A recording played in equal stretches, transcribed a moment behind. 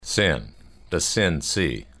Sin, does sin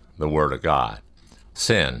see the word of God?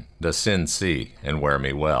 Sin, does sin see and wear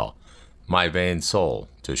me well? My vain soul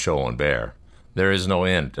to show and bear. There is no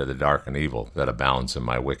end to the dark and evil that abounds in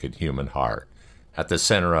my wicked human heart. At the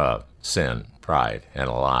center of sin, pride, and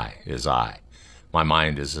a lie is I. My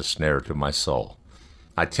mind is a snare to my soul.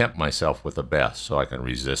 I tempt myself with the best so I can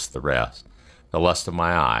resist the rest. The lust of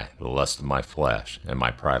my eye, the lust of my flesh, and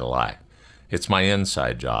my pride of life. It's my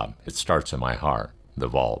inside job. It starts in my heart, the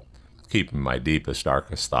vault, keeping my deepest,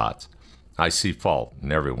 darkest thoughts. I see fault in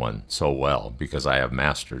everyone so well because I have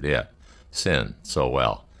mastered it, sin, so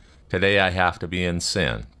well. Today I have to be in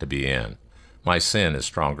sin to be in. My sin is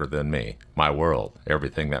stronger than me. My world,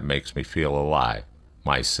 everything that makes me feel alive.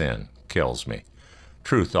 My sin kills me.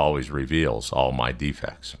 Truth always reveals all my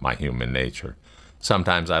defects, my human nature.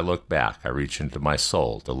 Sometimes I look back, I reach into my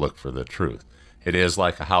soul to look for the truth. It is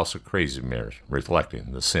like a house of crazy mirrors,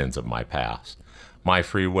 reflecting the sins of my past. My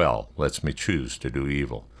free will lets me choose to do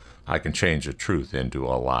evil. I can change the truth into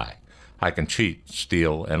a lie. I can cheat,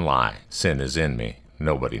 steal, and lie. Sin is in me.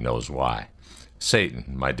 Nobody knows why.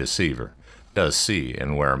 Satan, my deceiver, does see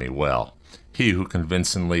and wear me well. He who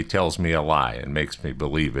convincingly tells me a lie and makes me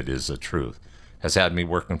believe it is the truth has had me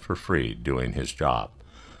working for free, doing his job.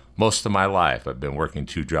 Most of my life I've been working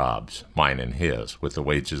 2 jobs, mine and his, with the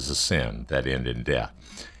wages of sin that end in death.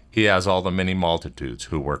 He has all the many multitudes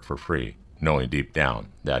who work for free, knowing deep down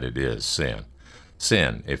that it is sin.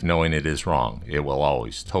 Sin, if knowing it is wrong, it will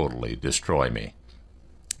always totally destroy me.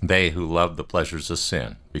 They who love the pleasures of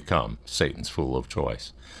sin become Satan's fool of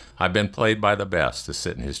choice. I've been played by the best to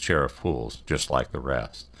sit in his chair of fools, just like the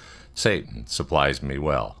rest. Satan supplies me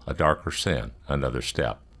well, a darker sin, another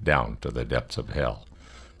step, down to the depths of hell.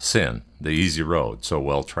 Sin, the easy road, so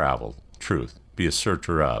well traveled. Truth, be a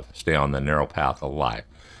searcher of, stay on the narrow path of life.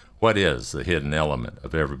 What is the hidden element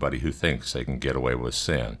of everybody who thinks they can get away with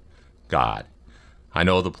sin? God. I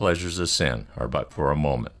know the pleasures of sin are but for a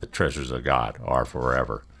moment, the treasures of God are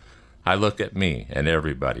forever. I look at me and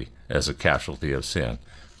everybody as a casualty of sin.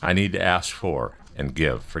 I need to ask for and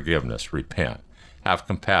give forgiveness, repent, have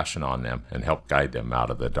compassion on them, and help guide them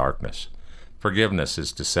out of the darkness. Forgiveness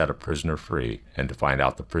is to set a prisoner free and to find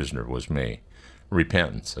out the prisoner was me.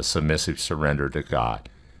 Repentance, a submissive surrender to God.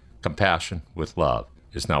 Compassion with love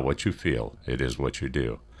is not what you feel, it is what you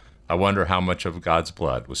do. I wonder how much of God's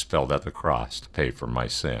blood was spilled at the cross to pay for my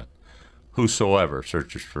sin. Whosoever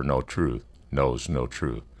searches for no truth knows no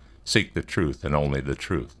truth. Seek the truth and only the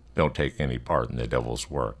truth. Don't take any part in the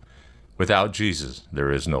devil's work. Without Jesus,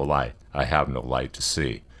 there is no light. I have no light to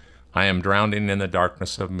see. I am drowning in the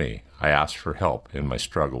darkness of me. I ask for help in my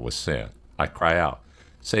struggle with sin. I cry out,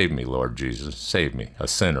 save me, Lord Jesus, save me, a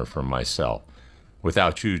sinner from myself.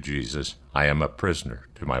 Without you, Jesus, I am a prisoner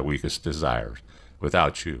to my weakest desires.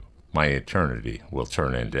 Without you, my eternity will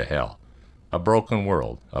turn into hell. A broken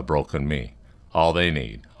world, a broken me. All they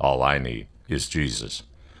need, all I need, is Jesus.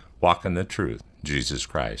 Walk in the truth, Jesus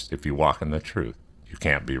Christ. If you walk in the truth, you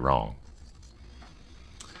can't be wrong.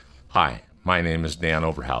 Hi, my name is Dan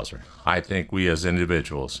Overhauser. I think we as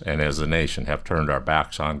individuals and as a nation have turned our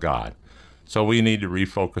backs on God. So we need to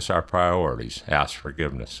refocus our priorities, ask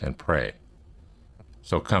forgiveness, and pray.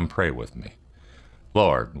 So come pray with me.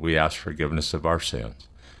 Lord, we ask forgiveness of our sins.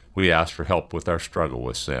 We ask for help with our struggle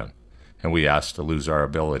with sin. And we ask to lose our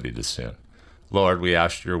ability to sin. Lord, we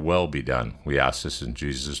ask your will be done. We ask this in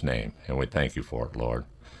Jesus' name, and we thank you for it, Lord.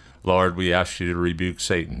 Lord, we ask you to rebuke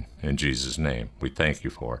Satan in Jesus' name. We thank you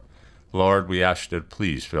for it. Lord, we ask you to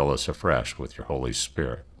please fill us afresh with your Holy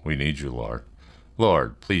Spirit. We need you, Lord.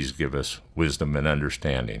 Lord, please give us wisdom and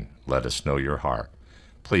understanding. Let us know your heart.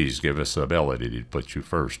 Please give us the ability to put you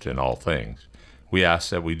first in all things. We ask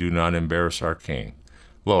that we do not embarrass our King.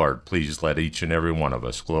 Lord, please let each and every one of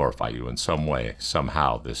us glorify you in some way,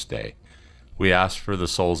 somehow this day. We ask for the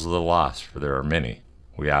souls of the lost, for there are many.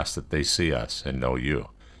 We ask that they see us and know you.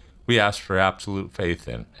 We ask for absolute faith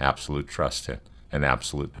in, absolute trust in, and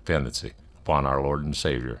absolute dependency upon our Lord and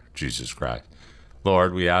Savior, Jesus Christ.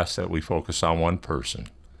 Lord, we ask that we focus on one person,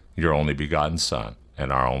 your only begotten Son,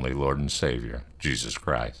 and our only Lord and Savior, Jesus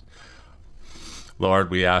Christ.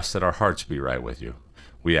 Lord, we ask that our hearts be right with you.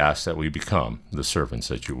 We ask that we become the servants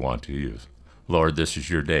that you want to use. Lord, this is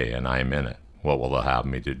your day, and I am in it. What will thou have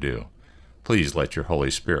me to do? Please let your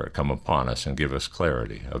Holy Spirit come upon us and give us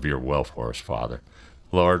clarity of your will for us, Father.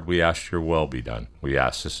 Lord, we ask your will be done. We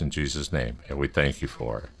ask this in Jesus' name, and we thank you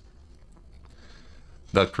for it.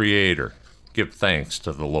 The Creator, give thanks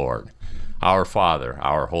to the Lord. Our Father,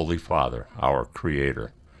 our Holy Father, our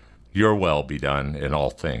Creator. Your will be done in all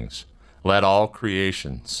things. Let all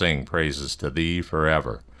creation sing praises to thee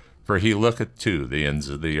forever.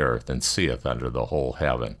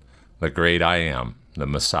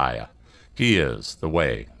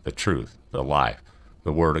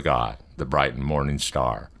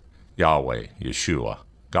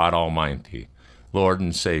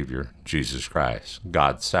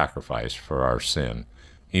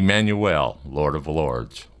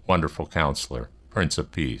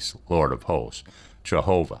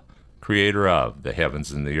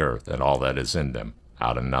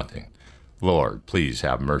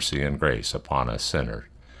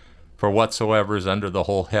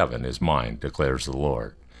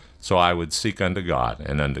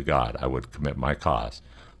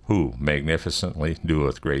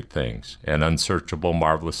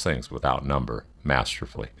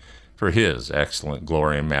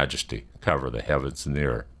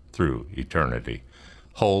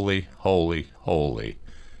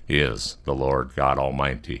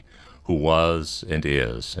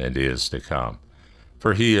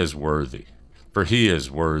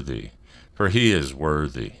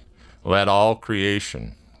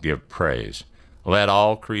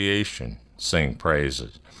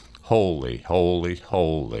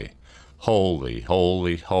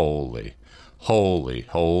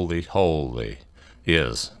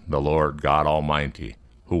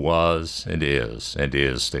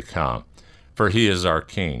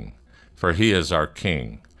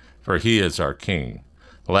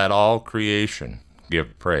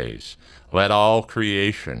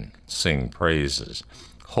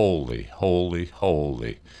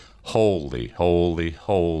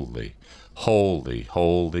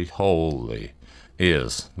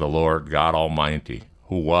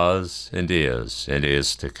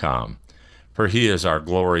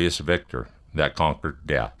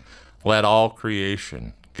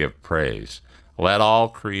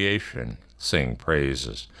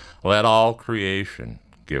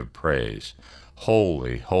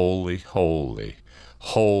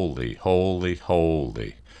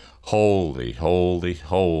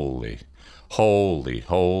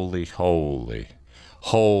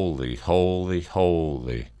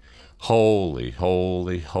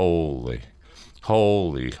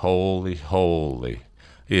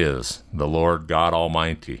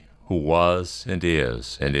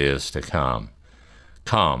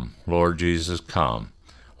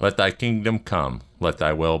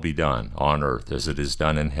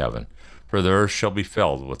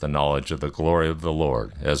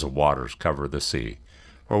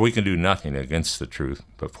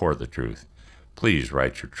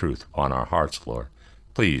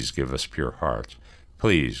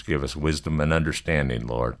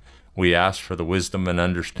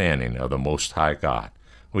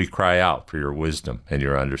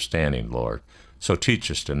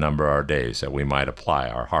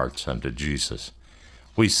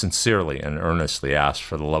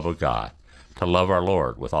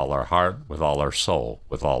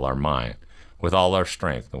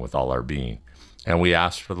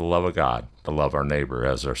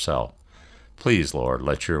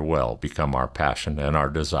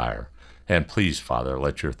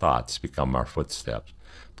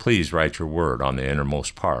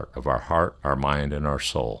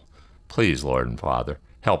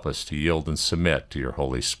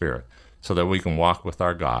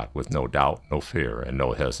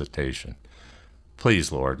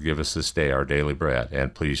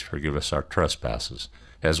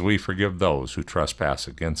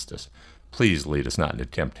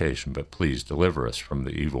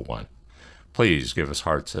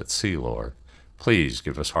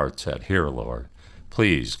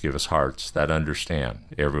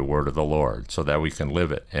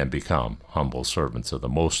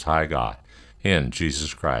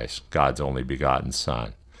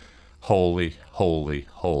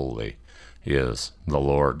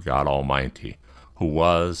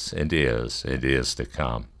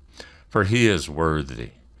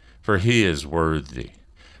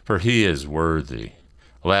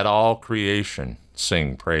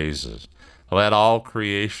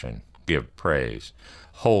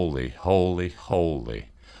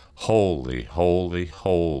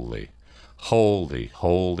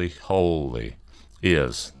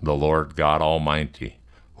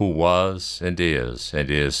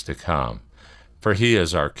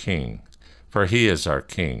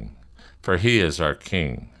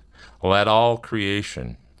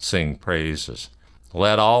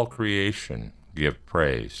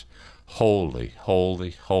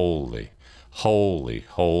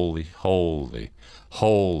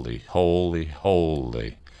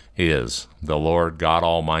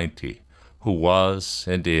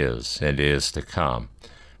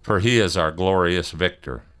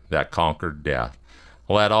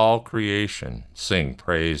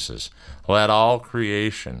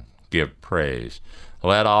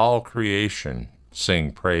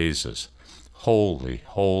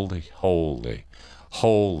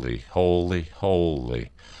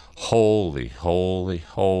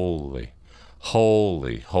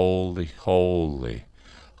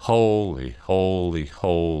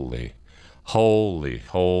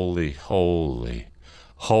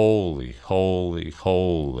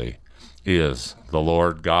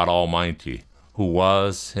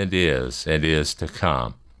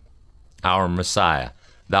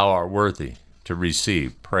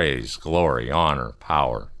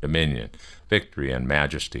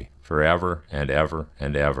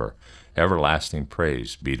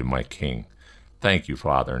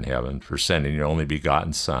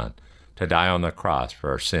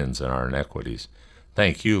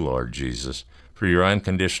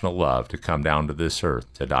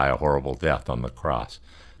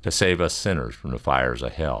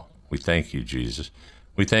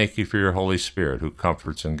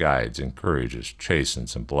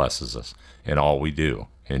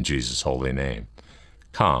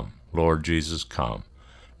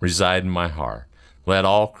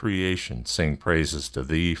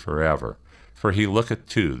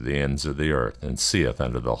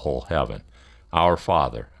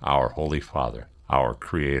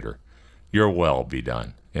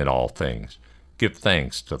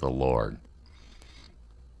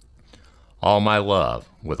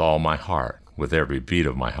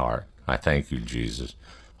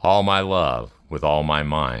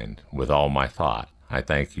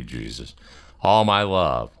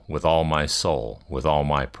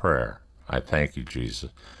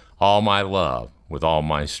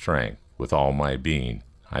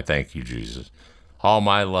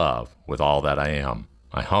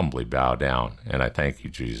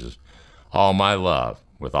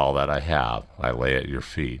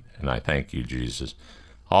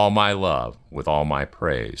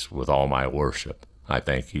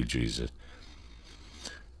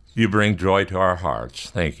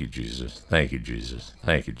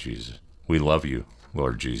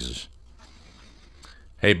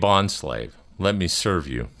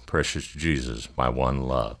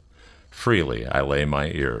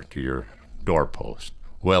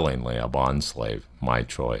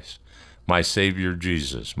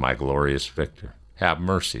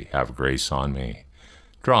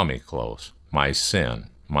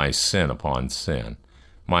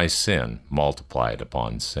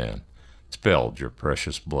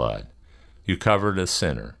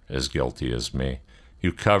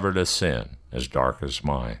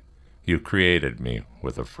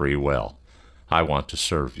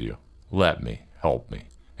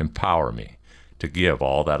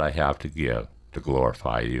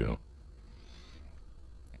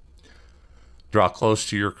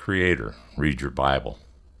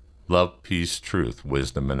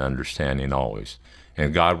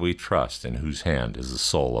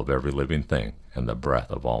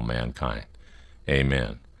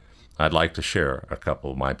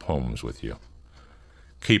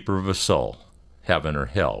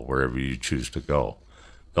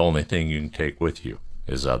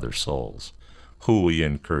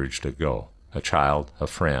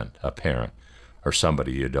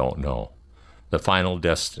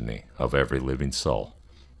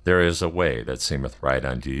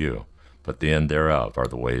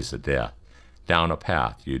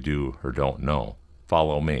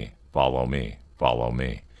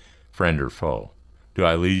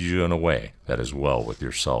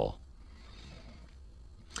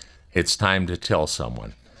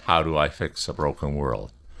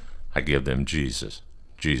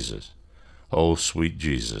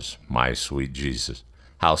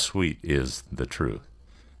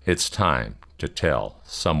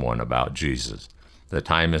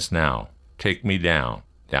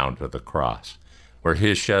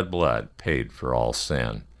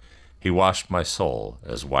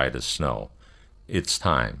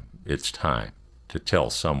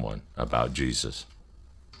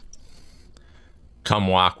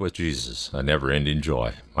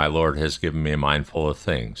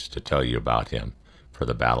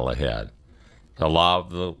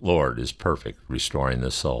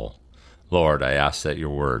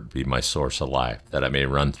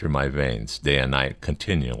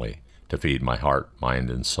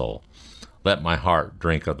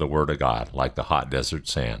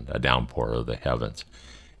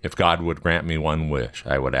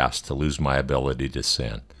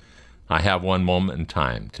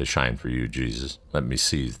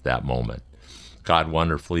 God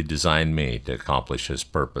wonderfully designed me to accomplish His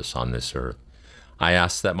purpose on this earth. I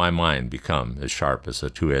ask that my mind become as sharp as a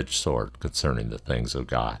two-edged sword concerning the things of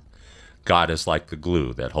God. God is like the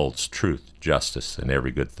glue that holds truth, justice, and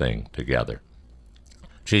every good thing together.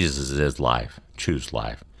 Jesus is life. Choose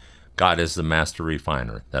life. God is the master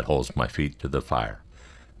refiner that holds my feet to the fire.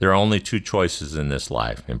 There are only two choices in this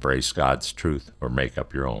life: embrace God's truth or make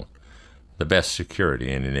up your own. The best security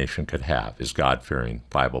any nation could have is God-fearing,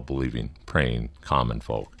 Bible-believing, praying common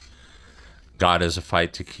folk. God is a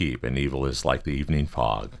fight to keep, and evil is like the evening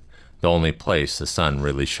fog. The only place the sun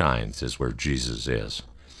really shines is where Jesus is.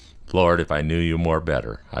 Lord, if I knew you more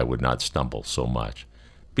better, I would not stumble so much.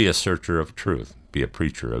 Be a searcher of truth. Be a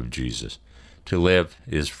preacher of Jesus. To live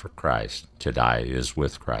is for Christ. To die is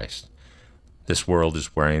with Christ. This world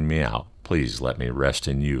is wearing me out. Please let me rest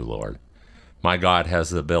in you, Lord. My God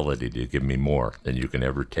has the ability to give me more than you can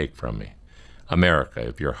ever take from me. America,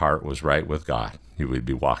 if your heart was right with God, you would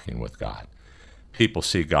be walking with God. People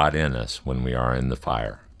see God in us when we are in the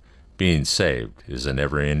fire. Being saved is a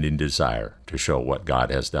never-ending desire to show what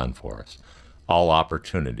God has done for us. All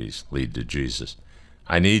opportunities lead to Jesus.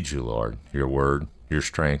 I need you, Lord, your word, your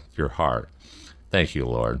strength, your heart. Thank you,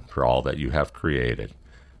 Lord, for all that you have created.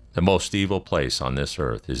 The most evil place on this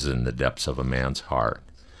earth is in the depths of a man's heart.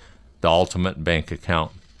 The ultimate bank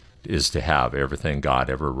account is to have everything God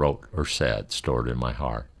ever wrote or said stored in my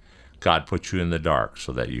heart. God put you in the dark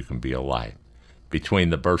so that you can be a light. Between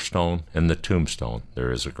the birthstone and the tombstone,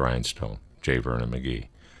 there is a grindstone. J. Vernon McGee.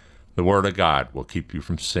 The Word of God will keep you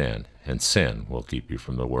from sin, and sin will keep you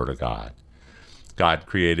from the Word of God. God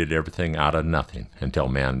created everything out of nothing. Until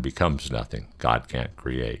man becomes nothing, God can't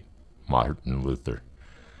create. Martin Luther.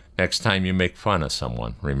 Next time you make fun of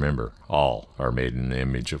someone, remember, all are made in the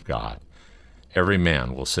image of God. Every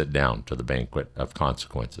man will sit down to the banquet of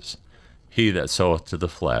consequences. He that soweth to the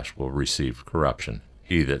flesh will receive corruption.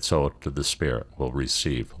 He that soweth to the Spirit will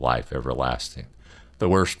receive life everlasting. The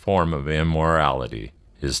worst form of immorality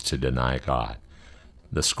is to deny God.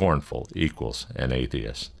 The scornful equals an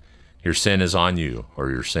atheist. Your sin is on you, or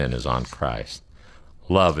your sin is on Christ.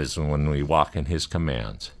 Love is when we walk in His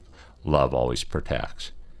commands. Love always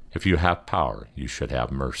protects. If you have power, you should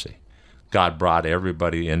have mercy. God brought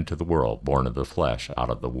everybody into the world born of the flesh out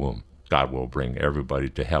of the womb. God will bring everybody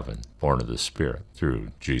to heaven born of the Spirit through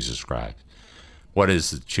Jesus Christ. What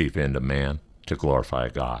is the chief end of man? To glorify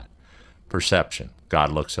God. Perception.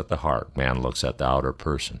 God looks at the heart. Man looks at the outer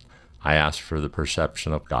person. I ask for the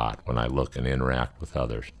perception of God when I look and interact with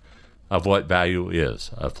others. Of what value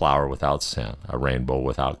is a flower without scent, a rainbow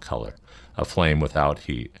without color, a flame without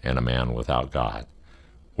heat, and a man without God?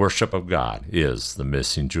 Worship of God is the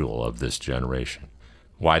missing jewel of this generation.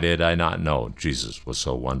 Why did I not know Jesus was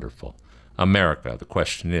so wonderful? America, the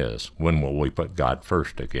question is, when will we put God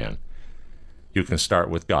first again? You can start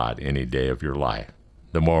with God any day of your life.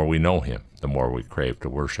 The more we know Him, the more we crave to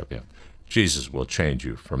worship Him. Jesus will change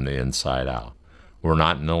you from the inside out. We're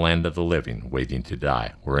not in the land of the living, waiting to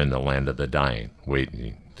die. We're in the land of the dying,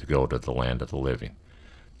 waiting to go to the land of the living.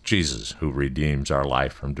 Jesus, who redeems our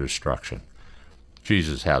life from destruction.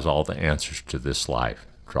 Jesus has all the answers to this life.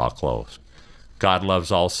 Draw close. God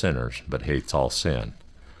loves all sinners, but hates all sin.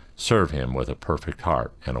 Serve Him with a perfect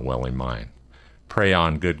heart and a willing mind. Pray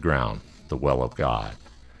on good ground, the well of God.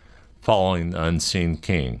 Following the unseen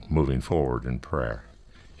King, moving forward in prayer.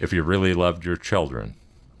 If you really loved your children,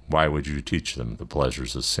 why would you teach them the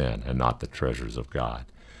pleasures of sin and not the treasures of God?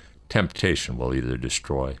 Temptation will either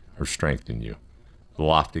destroy or strengthen you. The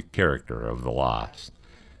lofty character of the lost.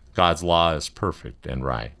 God's law is perfect and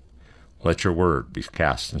right. Let your word be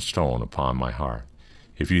cast in stone upon my heart.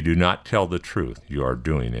 If you do not tell the truth, you are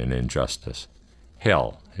doing an injustice.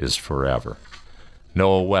 Hell is forever.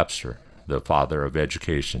 Noah Webster, the father of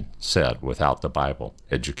education, said, without the Bible,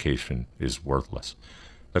 education is worthless.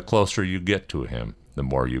 The closer you get to Him, the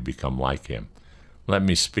more you become like Him. Let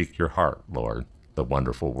me speak your heart, Lord, the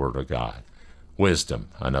wonderful Word of God. Wisdom,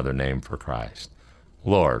 another name for Christ.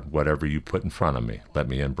 Lord, whatever you put in front of me, let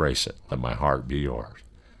me embrace it. Let my heart be yours.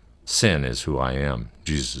 Sin is who I am.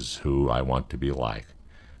 Jesus is who I want to be like.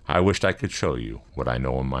 I wished I could show you what I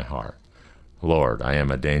know in my heart. Lord, I am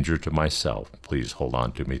a danger to myself. Please hold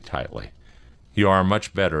on to me tightly. You are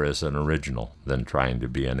much better as an original than trying to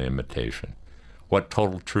be an imitation. What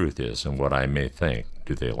total truth is and what I may think,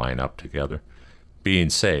 do they line up together?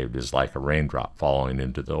 Being saved is like a raindrop falling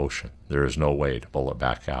into the ocean. There is no way to pull it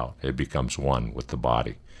back out. It becomes one with the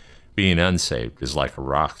body. Being unsaved is like a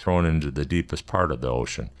rock thrown into the deepest part of the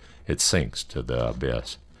ocean. It sinks to the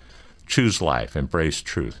abyss. Choose life, embrace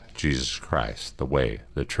truth, Jesus Christ, the way,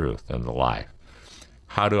 the truth, and the life.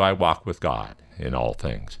 How do I walk with God in all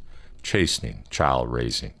things? chastening, child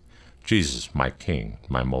raising. Jesus, my King,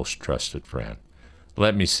 my most trusted friend.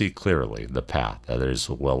 Let me see clearly the path that is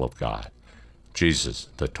the will of God. Jesus,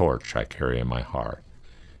 the torch I carry in my heart.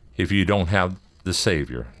 If you don't have the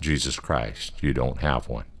Savior, Jesus Christ, you don't have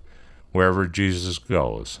one. Wherever Jesus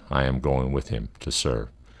goes, I am going with him to serve.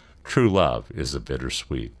 True love is a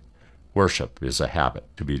bittersweet. Worship is a habit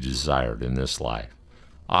to be desired in this life.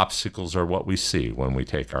 Obstacles are what we see when we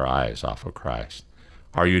take our eyes off of Christ.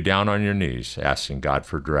 Are you down on your knees asking God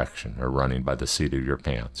for direction, or running by the seat of your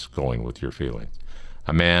pants, going with your feelings?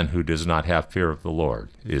 A man who does not have fear of the Lord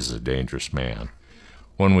is a dangerous man.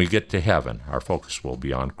 When we get to heaven, our focus will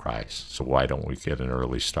be on Christ, so why don't we get an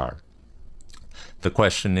early start? The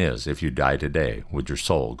question is, if you die today, would your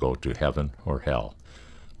soul go to heaven or hell?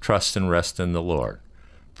 Trust and rest in the Lord.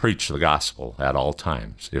 Preach the gospel at all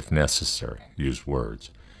times. If necessary, use words.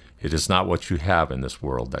 It is not what you have in this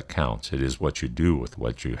world that counts. It is what you do with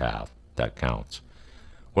what you have that counts.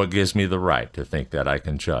 What gives me the right to think that I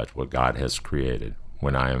can judge what God has created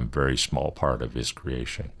when I am a very small part of his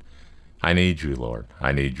creation? I need you, Lord.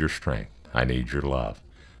 I need your strength. I need your love.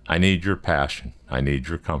 I need your passion. I need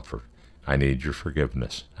your comfort. I need your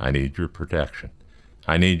forgiveness. I need your protection.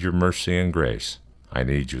 I need your mercy and grace. I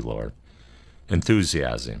need you, Lord.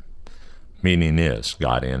 Enthusiasm, meaning is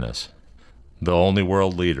God in us. The only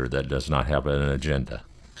world leader that does not have an agenda.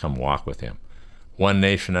 Come walk with him. One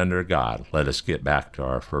nation under God. Let us get back to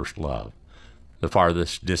our first love. The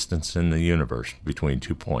farthest distance in the universe between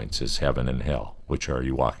 2 points is heaven and hell. Which are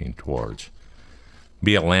you walking towards?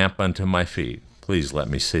 Be a lamp unto my feet. Please let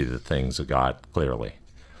me see the things of God clearly.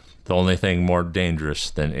 The only thing more dangerous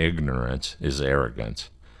than ignorance is arrogance.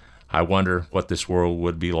 I wonder what this world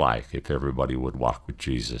would be like if everybody would walk with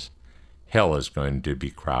Jesus. Hell is going to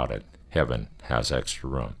be crowded. Heaven has extra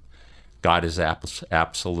room. God is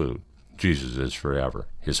absolute. Jesus is forever.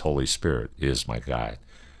 His Holy Spirit is my guide.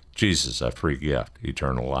 Jesus, a free gift,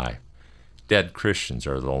 eternal life. Dead Christians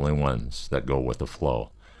are the only ones that go with the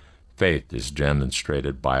flow. Faith is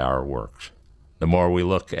demonstrated by our works. The more we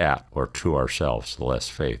look at or to ourselves, the less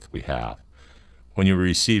faith we have. When you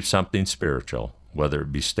receive something spiritual, whether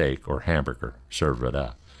it be steak or hamburger, serve it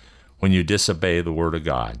up. When you disobey the Word of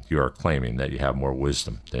God, you are claiming that you have more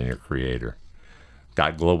wisdom than your Creator.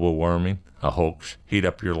 Got global warming? A hoax? Heat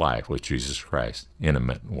up your life with Jesus Christ.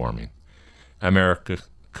 Intimate warming. America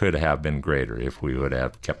could have been greater if we would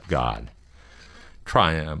have kept God.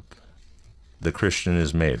 Triumph. The Christian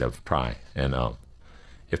is made of try and of.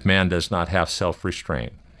 If man does not have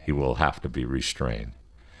self-restraint, he will have to be restrained.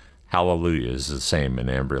 Hallelujah is the same in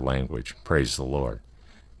every language. Praise the Lord.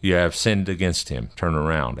 You have sinned against him. Turn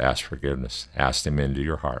around, ask forgiveness. Ask him into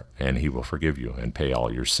your heart, and he will forgive you and pay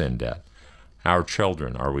all your sin debt. Our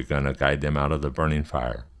children, are we going to guide them out of the burning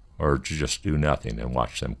fire, or just do nothing and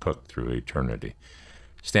watch them cook through eternity?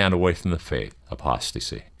 Stand away from the faith,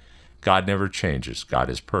 apostasy. God never changes. God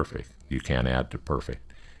is perfect. You can't add to perfect.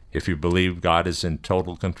 If you believe God is in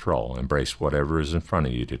total control, embrace whatever is in front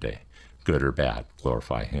of you today, good or bad.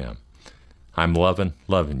 Glorify him. I'm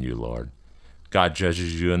loving you, Lord. God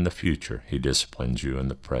judges you in the future. He disciplines you in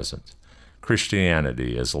the present.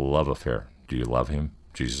 Christianity is a love affair. Do you love him?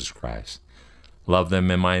 Jesus Christ. Love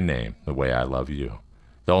them in my name, the way I love you.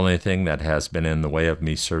 The only thing that has been in the way of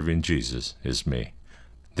me serving Jesus is me.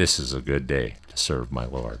 This is a good day to serve my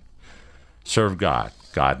Lord. Serve God.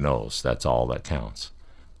 God knows that's all that counts.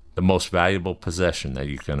 The most valuable possession that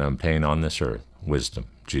you can obtain on this earth, wisdom,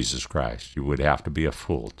 Jesus Christ. You would have to be a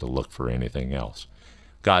fool to look for anything else.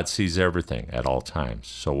 God sees everything at all times,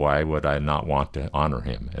 so why would I not want to honor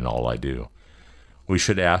him in all I do? We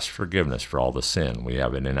should ask forgiveness for all the sin we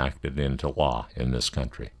have enacted into law in this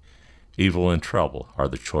country. Evil and trouble are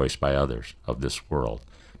the choice by others of this world.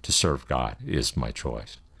 To serve God is my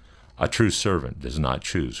choice. A true servant does not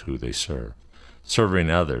choose who they serve. Serving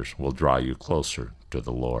others will draw you closer to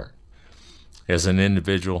the Lord. As an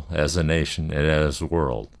individual, as a nation, and as a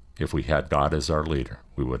world, if we had God as our leader,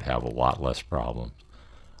 we would have a lot less problems.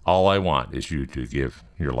 All I want is you to give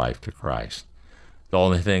your life to Christ. The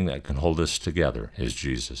only thing that can hold us together is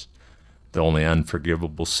Jesus. The only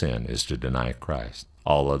unforgivable sin is to deny Christ.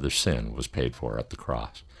 All other sin was paid for at the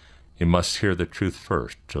cross. You must hear the truth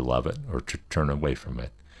first to love it or to turn away from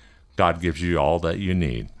it. God gives you all that you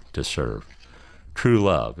need to serve. True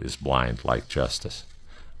love is blind like justice.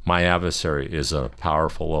 My adversary is a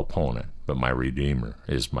powerful opponent, but my Redeemer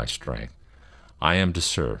is my strength. I am to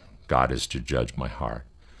serve. God is to judge my heart.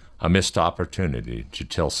 A missed opportunity to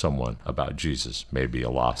tell someone about Jesus may be a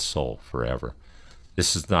lost soul forever.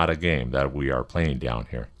 This is not a game that we are playing down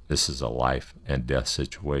here. This is a life and death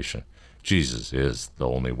situation. Jesus is the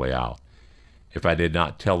only way out. If I did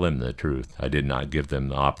not tell them the truth, I did not give them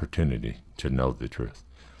the opportunity to know the truth.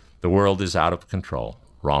 The world is out of control.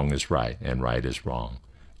 Wrong is right, and right is wrong.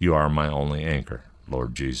 You are my only anchor,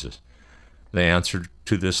 Lord Jesus. The answer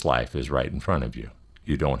to this life is right in front of you.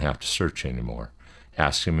 You don't have to search anymore.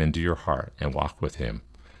 Ask him into your heart and walk with him.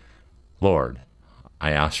 Lord,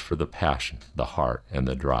 I ask for the passion, the heart, and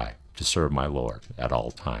the drive to serve my Lord at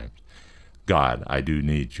all times. God, I do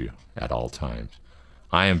need you at all times.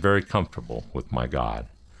 I am very comfortable with my God.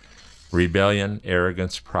 Rebellion,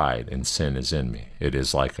 arrogance, pride, and sin is in me. It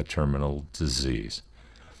is like a terminal disease.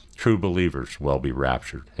 True believers will be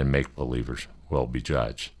raptured, and make-believers will be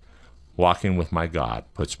judged. Walking with my God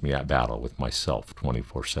puts me at battle with myself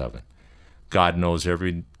 24/7. God knows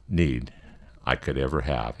every need I could ever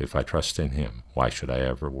have. If I trust in him, why should I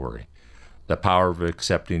ever worry? The power of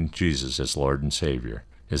accepting Jesus as Lord and Savior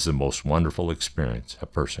is the most wonderful experience a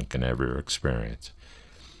person can ever experience.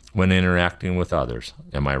 When interacting with others,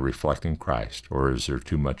 am I reflecting Christ, or is there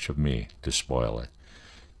too much of me to spoil it?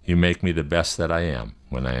 You make me the best that I am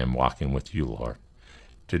when I am walking with you, Lord.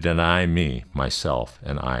 To deny me, myself,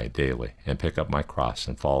 and I daily, and pick up my cross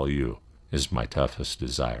and follow you is my toughest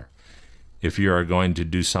desire. If you are going to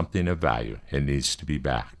do something of value, it needs to be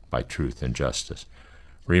backed by truth and justice.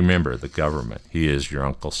 Remember the government. He is your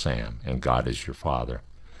Uncle Sam, and God is your Father.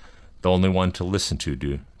 The only one to listen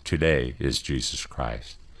to today is Jesus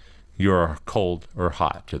Christ. You are cold or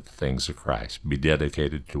hot to the things of Christ. Be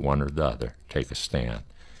dedicated to one or the other. Take a stand.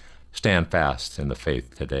 Stand fast in the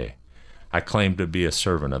faith today. I claim to be a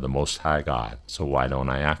servant of the Most High God, so why don't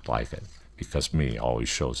I act like it? Because me always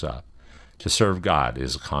shows up. To serve God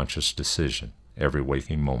is a conscious decision every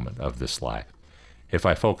waking moment of this life. If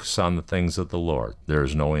I focus on the things of the Lord, there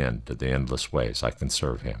is no end to the endless ways I can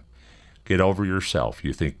serve him. Get over yourself.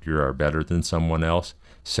 You think you are better than someone else?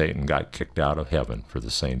 Satan got kicked out of heaven for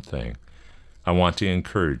the same thing. I want to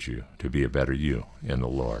encourage you to be a better you in the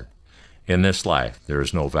Lord. In this life, there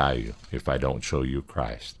is no value if I don't show you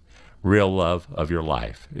Christ. Real love of your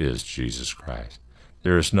life is Jesus Christ.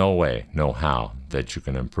 There is no way, no how, that you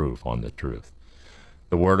can improve on the truth.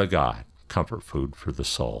 The Word of God, comfort food for the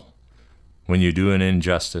soul. When you do an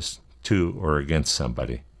injustice to or against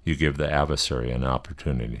somebody, you give the adversary an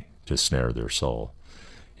opportunity to snare their soul.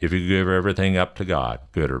 If you give everything up to God,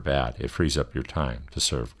 good or bad, it frees up your time to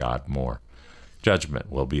serve God more.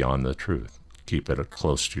 Judgment will be on the truth. Keep it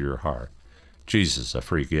close to your heart. Jesus, a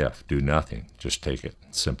free gift. Do nothing. Just take it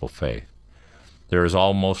in simple faith. There is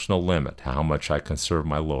almost no limit to how much I can serve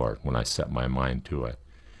my Lord when I set my mind to it.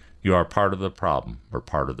 You are part of the problem or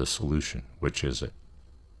part of the solution. Which is it?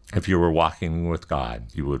 If you were walking with God,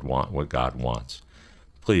 you would want what God wants.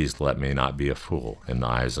 Please let me not be a fool in the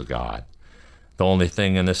eyes of God. The only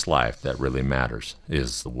thing in this life that really matters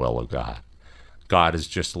is the will of God. God is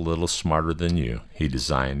just a little smarter than you. He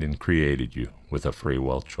designed and created you with a free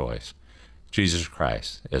will choice. Jesus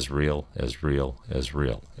Christ, as real, as real, as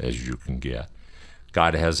real as you can get.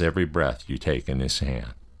 God has every breath you take in his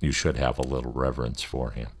hand. You should have a little reverence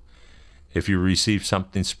for him. If you receive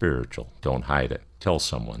something spiritual, don't hide it. Tell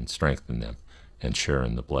someone, strengthen them, and share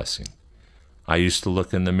in the blessing. I used to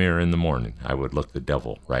look in the mirror in the morning. I would look the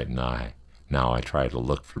devil right in the eye. Now I try to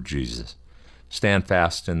look for Jesus. Stand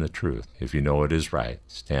fast in the truth. If you know it is right,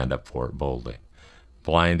 stand up for it boldly.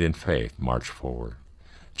 Blind in faith, march forward.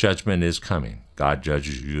 Judgment is coming. God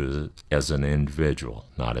judges you as an individual,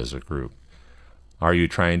 not as a group. Are you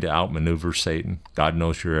trying to outmaneuver Satan? God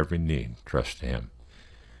knows your every need. Trust him.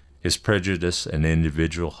 Is prejudice an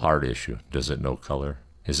individual heart issue? Does it know color?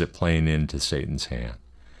 Is it playing into Satan's hand?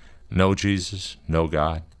 No Jesus, no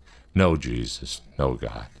God. No Jesus, no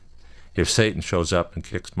God. If Satan shows up and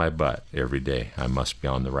kicks my butt every day, I must be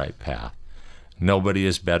on the right path. Nobody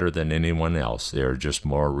is better than anyone else. They are just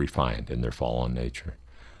more refined in their fallen nature.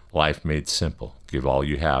 Life made simple. Give all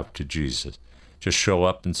you have to Jesus. Just show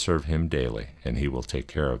up and serve him daily, and he will take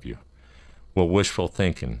care of you. Will wishful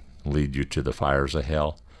thinking lead you to the fires of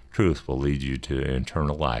hell? Truth will lead you to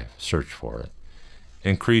eternal life. Search for it.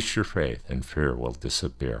 Increase your faith, and fear will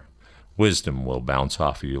disappear. Wisdom will bounce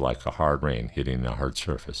off of you like a hard rain hitting a hard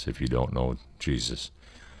surface if you don't know Jesus.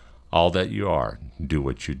 All that you are, do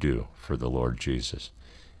what you do for the Lord Jesus.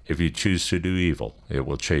 If you choose to do evil, it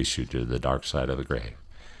will chase you to the dark side of the grave.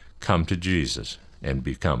 Come to Jesus and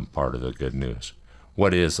become part of the good news.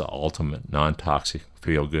 What is the ultimate non-toxic,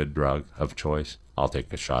 feel-good drug of choice? I'll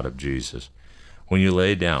take a shot of Jesus. When you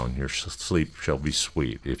lay down, your sleep shall be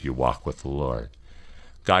sweet if you walk with the Lord.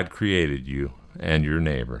 God created you and your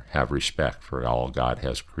neighbor. Have respect for all God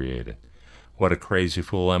has created. What a crazy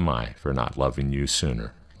fool am I for not loving you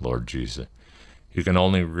sooner, Lord Jesus. You can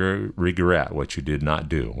only regret what you did not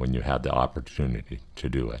do when you had the opportunity to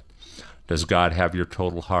do it. Does God have your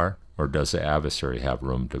total heart, or does the adversary have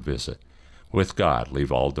room to visit? With God,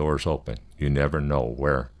 leave all doors open. You never know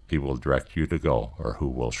where He will direct you to go or who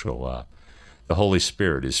will show up. The Holy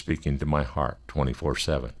Spirit is speaking to my heart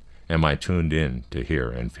 24/7. Am I tuned in to hear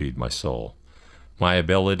and feed my soul? My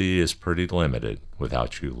ability is pretty limited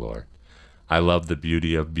without you, Lord. I love the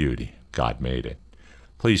beauty of beauty. God made it.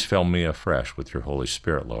 Please fill me afresh with your Holy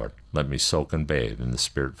Spirit, Lord. Let me soak and bathe in the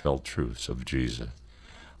Spirit-filled truths of Jesus.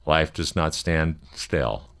 Life does not stand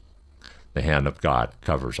still. The hand of God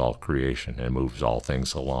covers all creation and moves all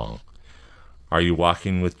things along. Are you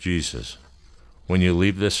walking with Jesus? When you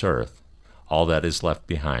leave this earth, all that is left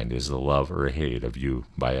behind is the love or hate of you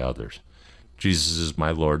by others. Jesus is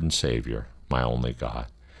my Lord and Savior, my only God.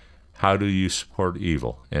 How do you support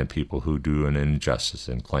evil and people who do an injustice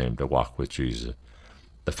and claim to walk with Jesus?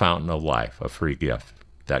 The fountain of life, a free gift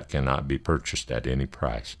that cannot be purchased at any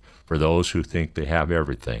price, for those who think they have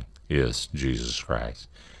everything, is Jesus Christ.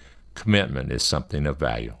 Commitment is something of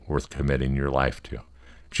value, worth committing your life to.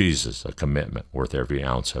 Jesus, a commitment worth every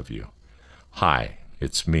ounce of you. Hi,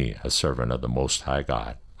 it's me, a servant of the Most High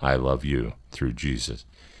God. I love you through Jesus.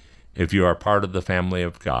 If you are part of the family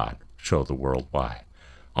of God, show the world why.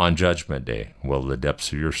 On Judgment Day, will the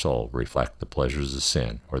depths of your soul reflect the pleasures of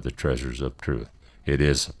sin or the treasures of truth? It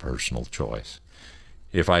is a personal choice.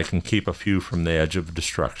 If I can keep a few from the edge of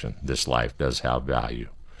destruction, this life does have value.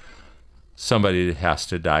 Somebody has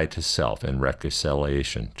to die to self in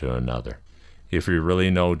reconciliation to another. If you really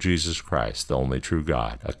know Jesus Christ, the only true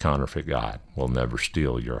God, a counterfeit God will never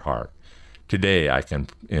steal your heart. Today I can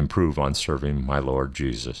improve on serving my Lord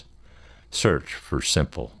Jesus. Search for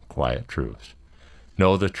simple, quiet truths.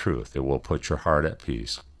 Know the truth. It will put your heart at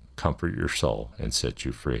peace, comfort your soul, and set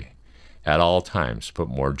you free. At all times, put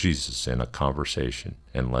more Jesus in a conversation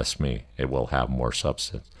and less me. It will have more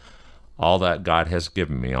substance. All that God has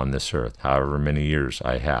given me on this earth, however many years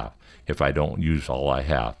I have, if I don't use all I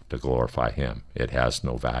have to glorify Him, it has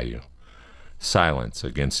no value. Silence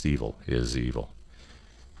against evil is evil.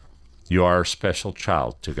 You are a special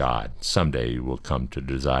child to God. Someday you will come to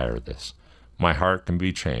desire this. My heart can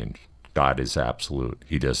be changed. God is absolute.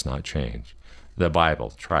 He does not change. The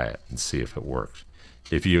Bible, try it and see if it works.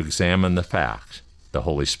 If you examine the facts, the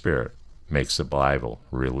Holy Spirit makes the Bible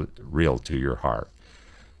real to your heart.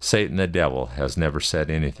 Satan, the devil, has never said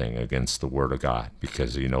anything against the Word of God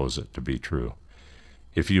because he knows it to be true.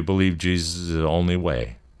 If you believe Jesus is the only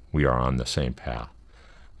way, we are on the same path.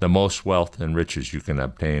 The most wealth and riches you can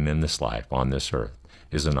obtain in this life on this earth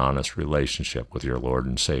is an honest relationship with your Lord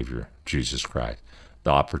and Savior, Jesus Christ. The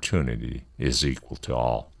opportunity is equal to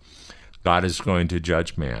all. God is going to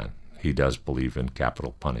judge man. He does believe in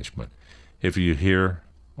capital punishment. If you hear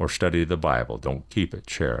or study the Bible, don't keep it,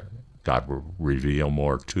 share it. God will reveal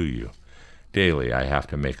more to you. Daily, I have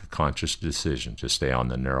to make a conscious decision to stay on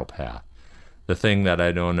the narrow path. The thing that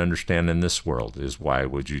I don't understand in this world is why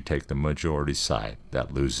would you take the majority side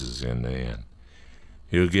that loses in the end?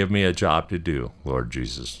 You give me a job to do, Lord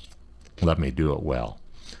Jesus. Let me do it well.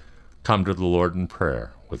 Come to the Lord in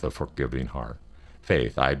prayer with a forgiving heart.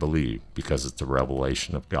 Faith, I believe, because it's a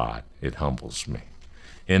revelation of God. It humbles me.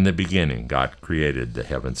 In the beginning, God created the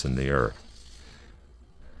heavens and the earth.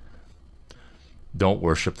 Don't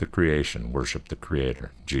worship the creation, worship the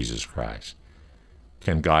Creator, Jesus Christ.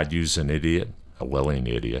 Can God use an idiot, a willing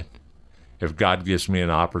idiot? If God gives me an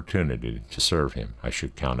opportunity to serve Him, I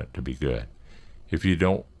should count it to be good. If you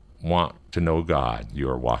don't want to know God, you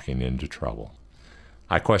are walking into trouble.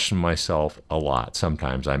 I question myself a lot.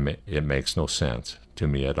 Sometimes it makes no sense to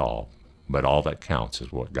me at all, but all that counts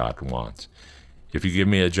is what God wants. If you give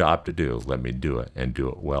me a job to do, let me do it and do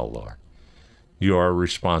it well, Lord. You are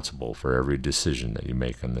responsible for every decision that you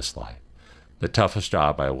make in this life. The toughest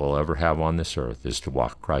job I will ever have on this earth is to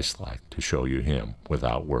walk Christ-like, to show you Him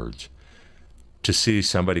without words. To see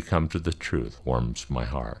somebody come to the truth warms my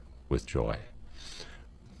heart with joy.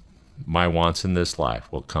 My wants in this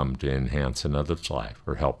life will come to enhance another's life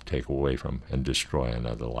or help take away from and destroy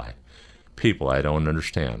another life. People, I don't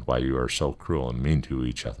understand why you are so cruel and mean to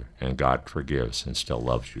each other, and God forgives and still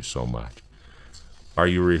loves you so much. Are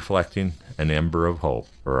you reflecting an ember of hope,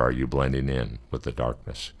 or are you blending in with the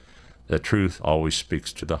darkness? The truth always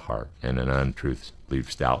speaks to the heart, and an untruth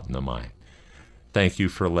leaves doubt in the mind. Thank you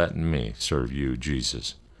for letting me serve you,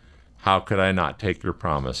 Jesus. How could I not take your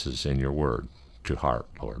promises in your word to heart,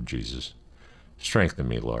 Lord Jesus? Strengthen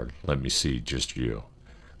me, Lord. Let me see just you.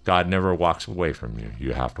 God never walks away from you.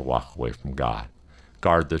 You have to walk away from God.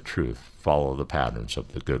 Guard the truth. Follow the patterns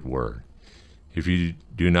of the good word. If you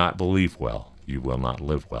do not believe well, you will not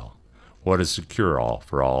live well. What is the cure-all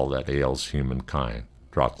for all that ails humankind?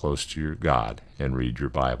 Draw close to your God and read your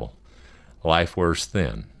Bible. Life wears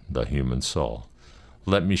thin, the human soul.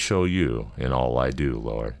 Let me show you in all I do,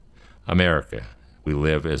 Lord. America, we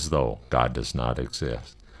live as though God does not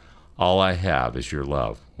exist. All I have is your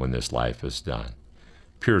love when this life is done.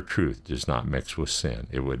 Pure truth does not mix with sin.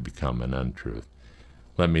 It would become an untruth.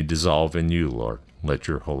 Let me dissolve in you, Lord. Let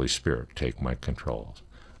your Holy Spirit take my controls.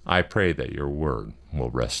 I pray that your word will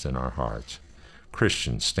rest in our hearts.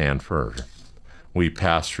 Christians, stand firm. We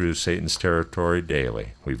pass through Satan's territory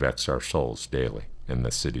daily. We vex our souls daily in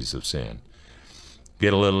the cities of sin.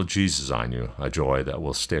 Get a little Jesus on you, a joy that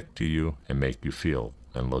will stick to you and make you feel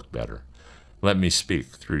and look better. Let me speak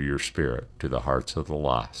through your Spirit to the hearts of the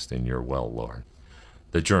lost in your well, Lord.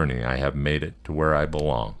 The journey I have made it to where I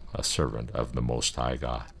belong, a servant of the Most High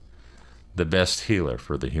God. The best healer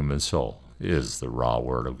for the human soul is the raw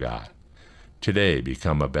Word of God. Today,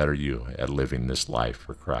 become a better you at living this life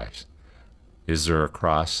for Christ. Is there a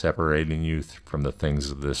cross separating you from the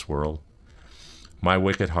things of this world? My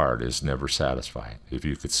wicked heart is never satisfied. If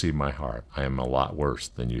you could see my heart, I am a lot worse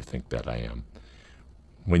than you think that I am.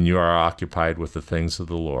 When you are occupied with the things of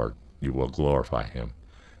the Lord, you will glorify him.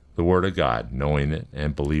 The Word of God, knowing it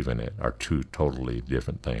and believing it, are two totally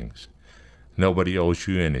different things. Nobody owes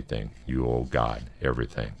you anything. You owe God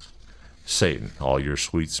everything. Satan, all your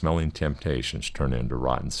sweet-smelling temptations turn into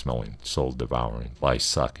rotten-smelling, soul-devouring,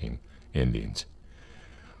 life-sucking endings.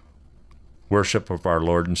 Worship of our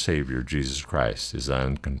Lord and Savior, Jesus Christ, is the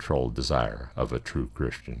uncontrolled desire of a true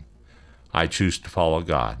Christian. I choose to follow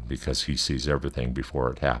God because he sees everything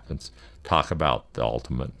before it happens. Talk about the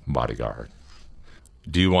ultimate bodyguard.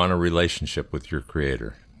 Do you want a relationship with your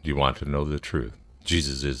Creator? Do you want to know the truth?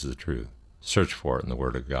 Jesus is the truth. Search for it in the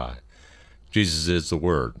Word of God. Jesus is the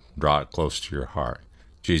Word. Draw it close to your heart.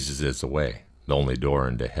 Jesus is the way, the only door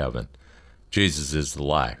into heaven. Jesus is the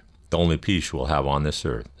life. The only peace you will have on this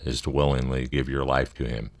earth is to willingly give your life to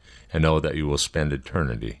him and know that you will spend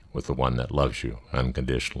eternity with the one that loves you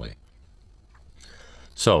unconditionally.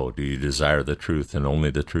 So, do you desire the truth and only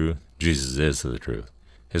the truth? Jesus is the truth.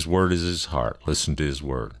 His word is his heart. Listen to his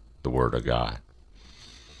word, the Word of God.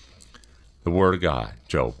 The Word of God,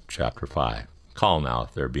 Job chapter 5. Call now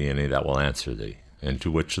if there be any that will answer thee, and to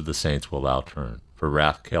which of the saints wilt thou turn? For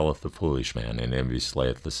wrath killeth the foolish man, and envy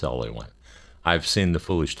slayeth the silly one. I have seen the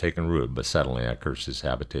foolish taken root, but suddenly I curse his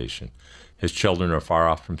habitation. His children are far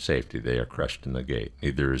off from safety, they are crushed in the gate,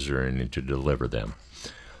 neither is there any to deliver them.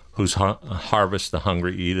 Whose harvest the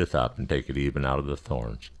hungry eateth up, and taketh even out of the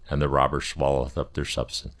thorns, and the robber swalloweth up their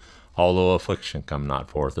substance. Although affliction come not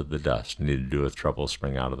forth of the dust, neither doeth trouble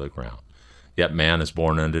spring out of the ground. Yet man is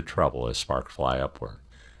born unto trouble, as sparks fly upward.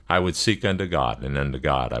 I would seek unto God, and unto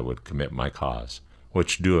God I would commit my cause,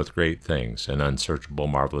 which doeth great things, and unsearchable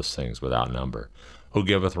marvelous things without number, who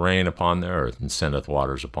giveth rain upon the earth, and sendeth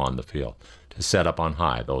waters upon the field, to set up on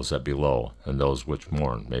high those that be low, and those which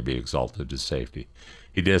mourn may be exalted to safety.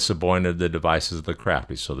 He disappointed the devices of the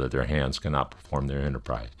crafty, so that their hands cannot perform their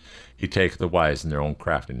enterprise. He taketh the wise in their own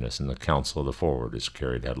craftiness, and the counsel of the forward is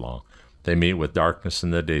carried headlong. They meet with darkness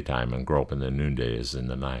in the daytime, and grope in the noonday as in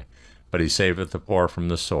the night. But he saveth the poor from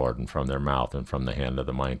the sword, and from their mouth, and from the hand of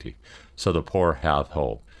the mighty. So the poor hath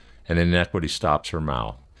hope, and iniquity stops her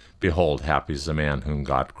mouth. Behold, happy is the man whom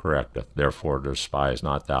God correcteth. Therefore despise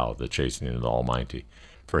not thou the chastening of the Almighty.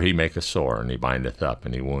 For he maketh sore, and he bindeth up,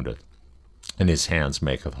 and he woundeth, and his hands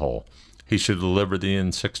maketh whole. He shall deliver thee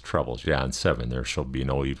in 6 troubles, yea, in 7 there shall be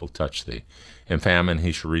no evil touch thee. In famine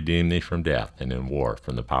he shall redeem thee from death, and in war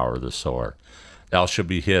from the power of the sword. Thou shalt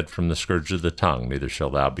be hid from the scourge of the tongue, neither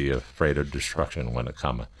shalt thou be afraid of destruction when it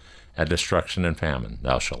cometh. At destruction and famine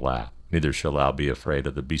thou shalt laugh, neither shalt thou be afraid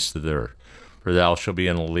of the beasts of the earth. For thou shalt be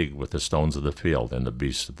in a league with the stones of the field, and the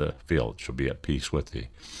beasts of the field shall be at peace with thee.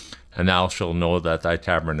 And thou shalt know that thy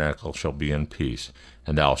tabernacle shall be in peace,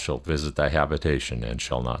 and thou shalt visit thy habitation, and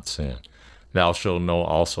shall not sin. Thou shalt know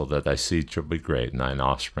also that thy seed shall be great, and thine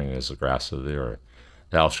offspring as the grass of the earth.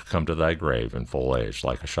 Thou shalt come to thy grave in full age,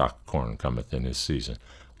 like a shock of corn cometh in his season.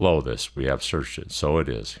 Lo, this, we have searched it, so it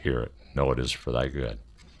is. Hear it, know it is for thy good.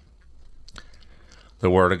 The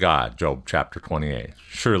Word of God, Job chapter 28.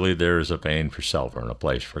 Surely there is a vein for silver, and a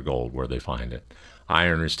place for gold where they find it.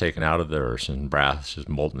 Iron is taken out of the earth, and brass is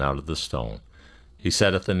molten out of the stone. He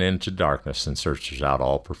setteth an end to darkness, and searches out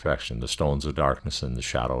all perfection, the stones of darkness and the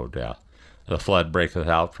shadow of death. The flood breaketh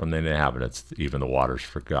out from the inhabitants, even the waters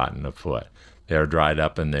forgotten afoot. They are dried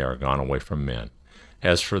up, and they are gone away from men.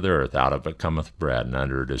 As for the earth, out of it cometh bread, and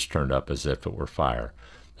under it is turned up as if it were fire.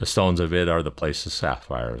 The stones of it are the place of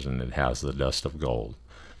sapphires, and it has the dust of gold.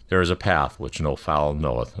 There is a path which no fowl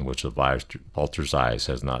knoweth, and which the vulture's eyes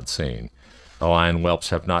has not seen. The lion whelps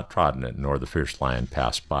have not trodden it, nor the fierce lion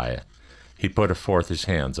passed by it. He putteth forth his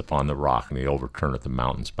hands upon the rock, and he overturneth the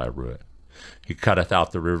mountains by root. He cutteth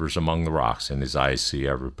out the rivers among the rocks, and his eyes see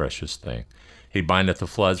every precious thing. He bindeth the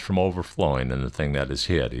floods from overflowing, and the thing that is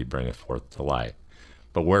hid he bringeth forth to light.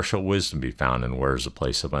 But where shall wisdom be found, and where is the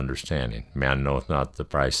place of understanding? Man knoweth not the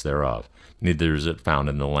price thereof, neither is it found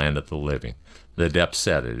in the land of the living. The depth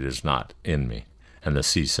said, It is not in me, and the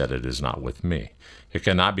sea said, It is not with me. It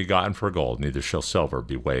cannot be gotten for gold, neither shall silver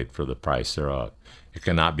be weighed for the price thereof. It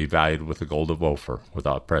cannot be valued with the gold of Ophir,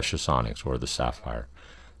 without precious onyx or the sapphire.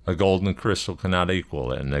 The gold and crystal cannot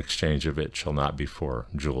equal it, and the exchange of it shall not be for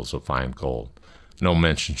jewels of fine gold. No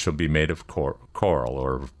mention shall be made of coral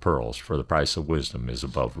or of pearls, for the price of wisdom is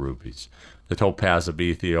above rubies. The topaz of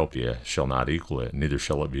Ethiopia shall not equal it, neither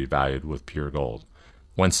shall it be valued with pure gold.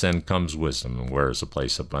 Whence then comes wisdom, and where is the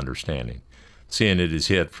place of understanding? Seeing it is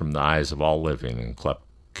hid from the eyes of all living, and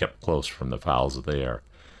kept close from the fowls of the air.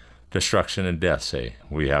 Destruction and death say,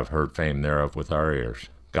 We have heard fame thereof with our ears.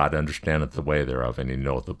 God understandeth the way thereof, and he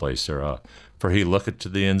knoweth the place thereof. For he looketh to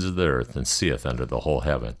the ends of the earth, and seeth under the whole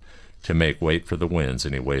heaven, to make weight for the winds,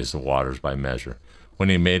 and he weighs the waters by measure. When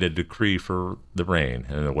he made a decree for the rain,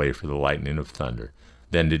 and a way for the lightning of thunder,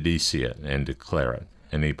 then did he see it, and declare it,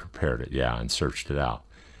 and he prepared it, and searched it out.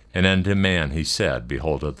 And unto man he said,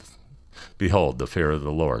 Behold, the fear of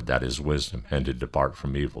the Lord, that is wisdom, and to depart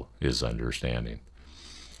from evil is understanding.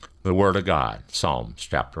 The Word of God, Psalms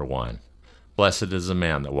chapter 1. Blessed is the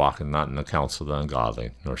man that walketh not in the counsel of the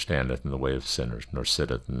ungodly, nor standeth in the way of sinners, nor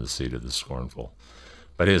sitteth in the seat of the scornful.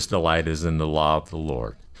 But his delight is in the law of the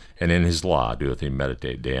Lord, and in his law doeth he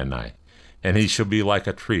meditate day and night. And he shall be like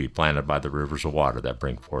a tree planted by the rivers of water, that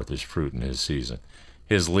bring forth his fruit in his season.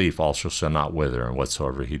 His leaf also shall not wither, and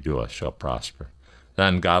whatsoever he doeth shall prosper. The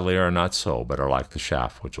ungodly are not so, but are like the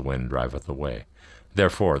chaff which the wind driveth away.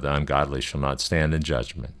 Therefore the ungodly shall not stand in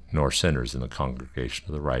judgment, nor sinners in the congregation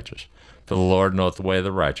of the righteous. For the Lord knoweth the way of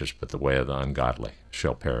the righteous, but the way of the ungodly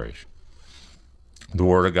shall perish. The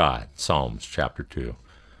Word of God, Psalms chapter 2.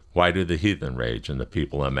 Why do the heathen rage, and the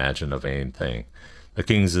people imagine a vain thing? The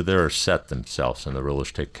kings of the earth set themselves, and the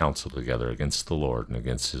rulers take counsel together against the Lord and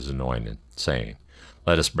against his anointed, saying,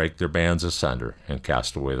 Let us break their bands asunder, and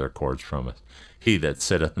cast away their cords from us. He that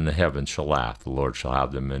sitteth in the heavens shall laugh, the Lord shall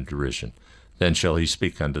have them in derision. Then shall he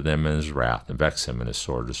speak unto them in his wrath, and vex them in his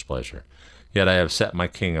sore displeasure. Yet I have set my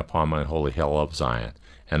king upon my holy hill of Zion,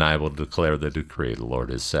 and I will declare the decree. The Lord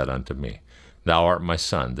has said unto me, Thou art my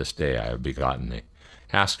son, this day I have begotten thee.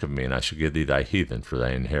 Ask of me, and I shall give thee thy heathen for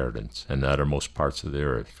thy inheritance, and the uttermost parts of the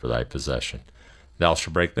earth for thy possession. Thou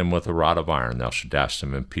shalt break them with a rod of iron, thou shalt dash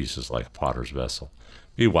them in pieces like a potter's vessel.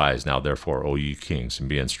 Be wise now, therefore, O ye kings, and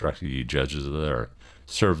be instructed, ye judges of the earth.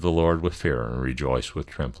 Serve the Lord with fear, and rejoice with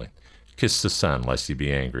trembling. Kiss the Son, lest he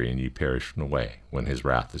be angry, and ye perish from the way, when his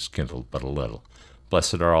wrath is kindled but a little.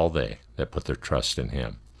 Blessed are all they that put their trust in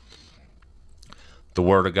him. The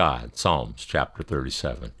Word of God, Psalms chapter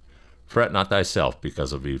 37. Fret not thyself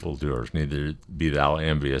because of evildoers, neither be thou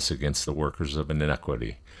envious against the workers of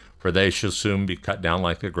iniquity, for they shall soon be cut down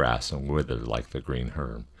like the grass, and wither like the green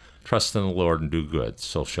herb. Trust in the Lord and do good,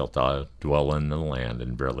 so shalt thou dwell in the land,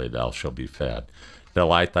 and verily thou shalt be fed.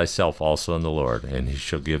 Delight thyself also in the Lord, and he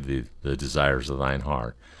shall give thee the desires of thine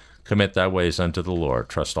heart. Commit thy ways unto the Lord,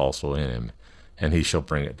 trust also in him, and he shall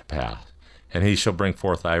bring it to pass. And he shall bring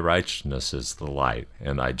forth thy righteousness as the light,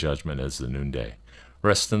 and thy judgment as the noonday.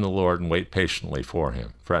 Rest in the Lord, and wait patiently for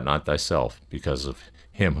him. Fret not thyself because of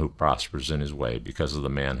him who prospers in his way, because of the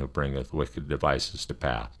man who bringeth wicked devices to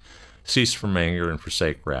pass. Cease from anger, and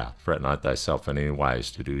forsake wrath. Fret not thyself in any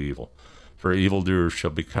wise to do evil. For evildoers shall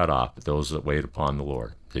be cut off, but those that wait upon the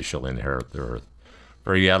Lord, they shall inherit the earth.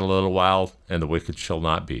 For yet a little while, and the wicked shall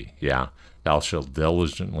not be. Thou shalt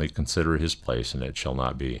diligently consider his place, and it shall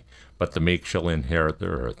not be. But the meek shall inherit the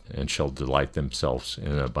earth, and shall delight themselves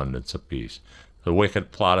in abundance of peace. The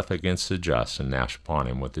wicked plotteth against the just, and gnash upon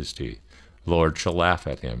him with his teeth. The Lord shall laugh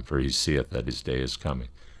at him, for he seeth that his day is coming.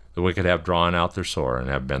 The wicked have drawn out their sword, and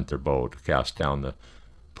have bent their bow to cast down the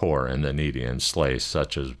poor and the needy, and slay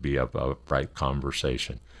such as be of upright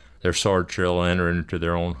conversation. Their sword shall enter into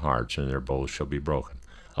their own hearts, and their bows shall be broken.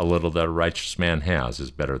 A little that a righteous man has is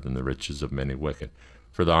better than the riches of many wicked.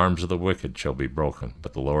 For the arms of the wicked shall be broken,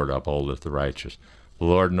 but the Lord upholdeth the righteous. The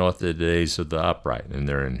Lord knoweth the days of the upright, and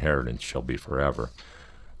their inheritance shall be forever.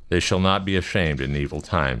 They shall not be ashamed in evil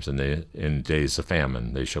times, and in days of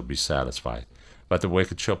famine they shall be satisfied. But the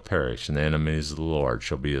wicked shall perish, and the enemies of the Lord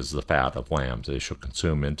shall be as the fat of lambs. They shall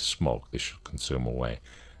consume into smoke, they shall consume away.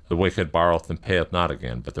 The wicked borroweth and payeth not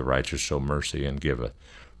again, but the righteous show mercy and giveth.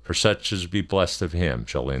 For such as be blessed of him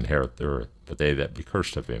shall inherit the earth, but they that be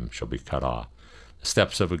cursed of him shall be cut off. The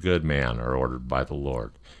steps of a good man are ordered by the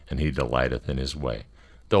Lord, and he delighteth in his way.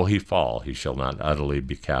 Though he fall, he shall not utterly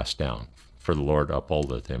be cast down, for the Lord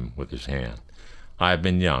upholdeth him with his hand. I have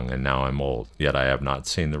been young, and now am old, yet I have not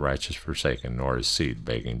seen the righteous forsaken, nor his seed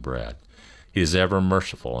begging bread. He is ever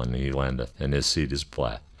merciful, and he lendeth, and his seed is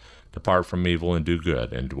blessed. Depart from evil, and do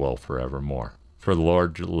good, and dwell forevermore. For the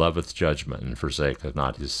Lord loveth judgment, and forsaketh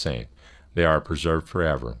not his saint. They are preserved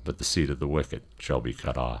forever, but the seed of the wicked shall be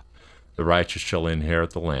cut off. The righteous shall inherit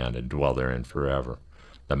the land, and dwell therein forever.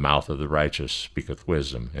 The mouth of the righteous speaketh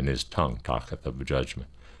wisdom, and his tongue talketh of judgment.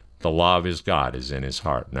 The law of his God is in his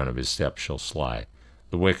heart, none of his steps shall slide.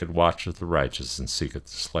 The wicked watcheth the righteous, and seeketh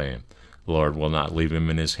to slay him. The Lord will not leave him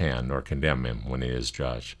in his hand, nor condemn him when he is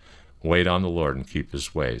judged. Wait on the Lord, and keep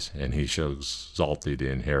his ways, and he shall exalt thee to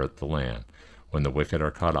inherit the land. When the wicked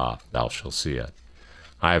are cut off, thou shalt see it.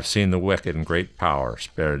 I have seen the wicked in great power,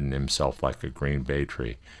 spreading himself like a green bay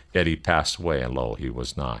tree. Yet he passed away, and lo, he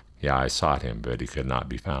was not. Yea, I sought him, but he could not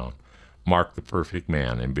be found. Mark the perfect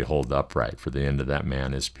man, and behold the upright, for the end of that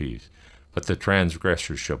man is peace. But the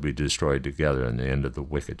transgressors shall be destroyed together, and the end of the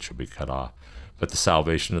wicked shall be cut off. But the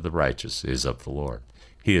salvation of the righteous is of the Lord.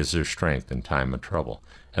 He is their strength in time of trouble,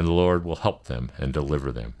 and the Lord will help them and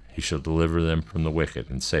deliver them. He shall deliver them from the wicked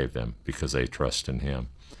and save them, because they trust in him.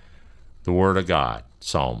 The word of God,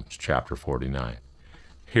 Psalms chapter 49.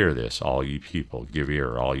 Hear this, all ye people, give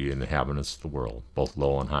ear, all ye inhabitants of the world, both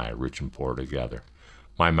low and high, rich and poor together.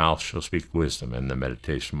 My mouth shall speak wisdom, and the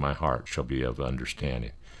meditation of my heart shall be of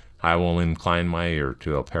understanding. I will incline my ear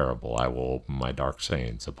to a parable, I will open my dark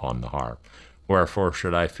sayings upon the harp. Wherefore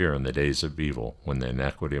should I fear in the days of evil, when the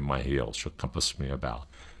iniquity of my heels shall compass me about?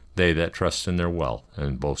 They that trust in their wealth,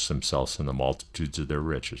 and boast themselves in the multitudes of their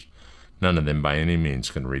riches, none of them by any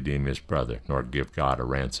means can redeem his brother, nor give God a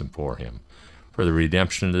ransom for him. For the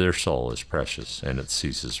redemption of their soul is precious, and it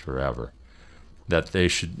ceases forever. That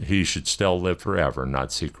he should still live forever, and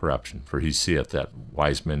not see corruption. For he seeth that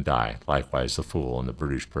wise men die, likewise the fool and the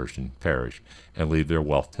brutish person perish, and leave their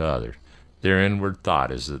wealth to others. Their inward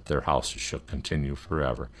thought is that their houses shall continue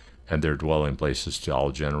forever, and their dwelling places to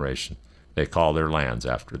all generations. They call their lands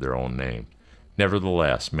after their own name.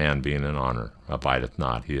 Nevertheless, man being in honor abideth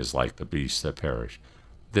not, he is like the beasts that perish.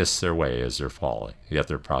 This their way is their folly, yet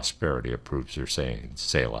their prosperity approves their sayings.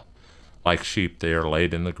 Selah. Like sheep they are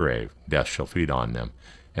laid in the grave, death shall feed on them,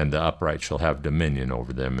 and the upright shall have dominion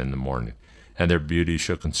over them in the morning, and their beauty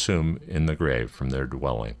shall consume in the grave from their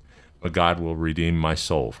dwelling. But God will redeem my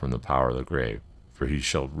soul from the power of the grave, for he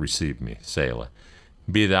shall receive me. Selah.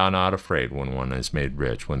 Be thou not afraid when one is made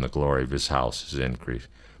rich, when the glory of his house is increased.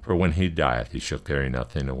 For when he dieth, he shall carry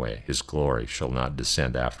nothing away. His glory shall not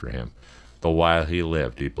descend after him. Though while he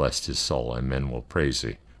lived, he blessed his soul, and men will praise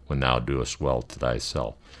thee, when thou doest well to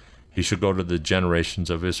thyself. He shall go to the generations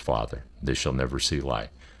of his father. They shall never see light.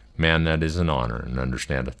 Man that is in honor and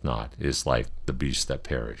understandeth not is like the beasts that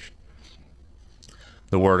perish.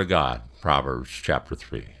 The word of God, Proverbs chapter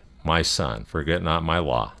 3. My son, forget not my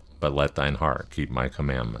law, but let thine heart keep my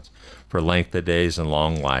commandments. For length of days and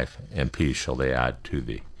long life and peace shall they add to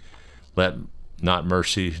thee. Let not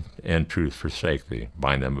mercy and truth forsake thee.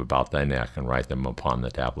 Bind them about thy neck, and write them upon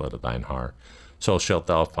the tablet of thine heart. So shalt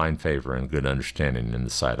thou find favor and good understanding in the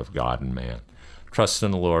sight of God and man. Trust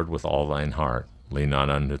in the Lord with all thine heart. Lean not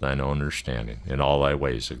unto thine own understanding. In all thy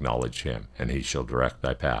ways acknowledge him, and he shall direct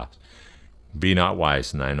thy paths. Be not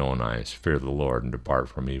wise in thine own eyes. Fear the Lord, and depart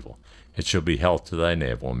from evil. It shall be health to thy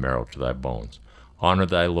navel, and marrow to thy bones. Honor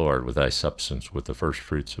thy Lord with thy substance, with the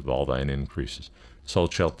firstfruits of all thine increases. So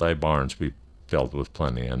shalt thy barns be filled with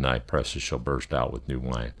plenty, and thy presses shall burst out with new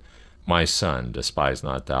wine. My son, despise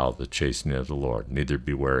not thou the chastening of the Lord, neither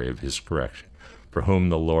be weary of his correction. For whom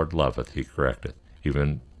the Lord loveth, he correcteth,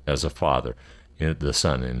 even as a father the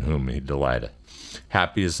son in whom he delighteth.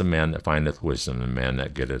 Happy is the man that findeth wisdom, and the man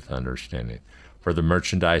that getteth understanding. For the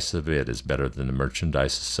merchandise of it is better than the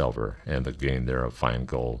merchandise of silver, and the gain thereof fine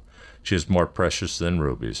gold. She is more precious than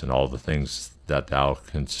rubies, and all the things that thou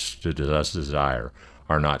canst desire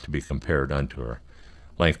are not to be compared unto her.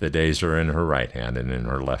 Length of days are in her right hand, and in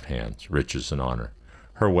her left hand riches and honor.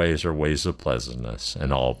 Her ways are ways of pleasantness,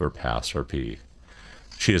 and all of her paths are peace.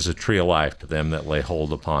 She is a tree of life to them that lay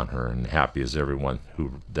hold upon her, and happy is every one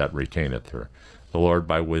that retaineth her. The Lord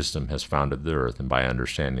by wisdom has founded the earth, and by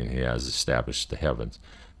understanding he has established the heavens.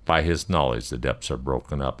 By his knowledge the depths are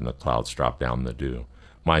broken up, and the clouds drop down the dew.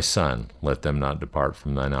 My son, let them not depart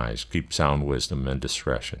from thine eyes. Keep sound wisdom and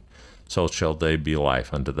discretion. So shall they be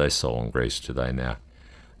life unto thy soul, and grace to thy neck.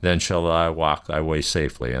 Then shall thou walk thy way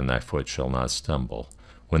safely, and thy foot shall not stumble.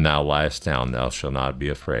 When thou liest down, thou shalt not be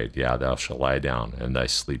afraid. Yea, thou shalt lie down, and thy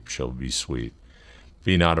sleep shall be sweet.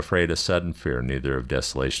 Be not afraid of sudden fear, neither of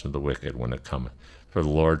desolation of the wicked when it cometh. For the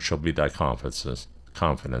Lord shall be thy confidence,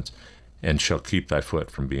 and shall keep thy foot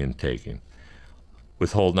from being taken.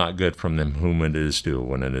 Withhold not good from them whom it is due,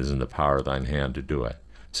 when it is in the power of thine hand to do it.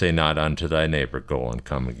 Say not unto thy neighbor, Go and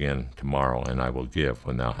come again tomorrow, and I will give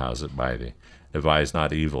when thou hast it by thee. Devise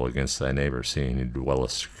not evil against thy neighbor, seeing he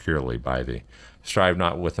dwelleth securely by thee. Strive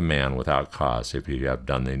not with a man without cause, if he have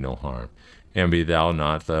done thee no harm. Envy thou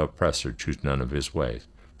not the oppressor, choose none of his ways.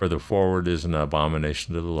 For the forward is an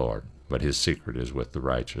abomination to the Lord, but his secret is with the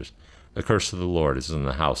righteous. The curse of the Lord is in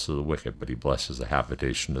the house of the wicked, but he blesses the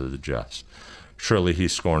habitation of the just. Surely he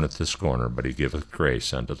scorneth the scorner, but he giveth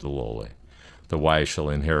grace unto the lowly. The wise shall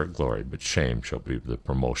inherit glory, but shame shall be the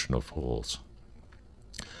promotion of fools.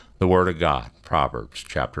 The word of God, Proverbs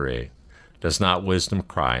chapter 8. Does not wisdom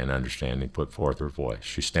cry, and understanding put forth her voice?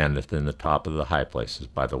 She standeth in the top of the high places,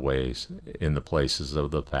 by the ways, in the places of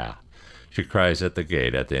the path. She cries at the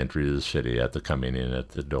gate, at the entry of the city, at the coming in at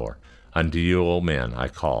the door. Unto you, O men, I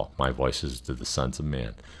call, my voice is to the sons of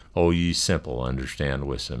men. O ye simple, understand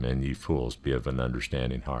wisdom, and ye fools, be of an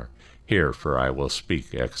understanding heart. Hear, for I will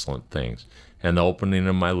speak excellent things, and the opening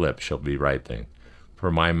of my lips shall be right thing.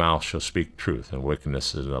 For my mouth shall speak truth, and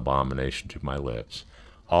wickedness is an abomination to my lips.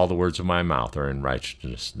 All the words of my mouth are in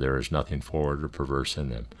righteousness. There is nothing forward or perverse in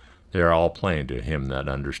them. They are all plain to him that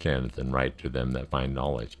understandeth, and right to them that find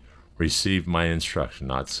knowledge. Receive my instruction,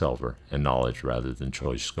 not silver, and knowledge rather than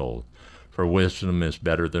choice gold. For wisdom is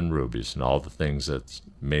better than rubies, and all the things that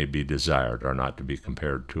may be desired are not to be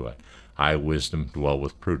compared to it. I, wisdom, dwell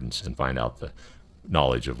with prudence, and find out the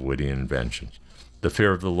knowledge of witty inventions. The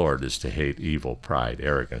fear of the Lord is to hate evil, pride,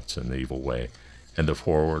 arrogance, and the evil way, and the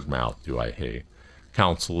forward mouth do I hate.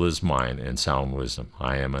 Counsel is mine, and sound wisdom.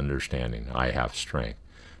 I am understanding. I have strength.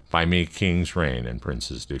 By me kings reign, and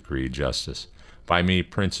princes decree justice. By me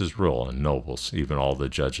princes rule, and nobles, even all the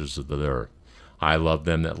judges of the earth. I love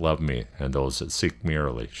them that love me, and those that seek me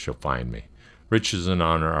early shall find me. Riches and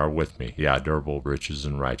honor are with me, yea, durable riches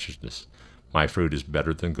and righteousness. My fruit is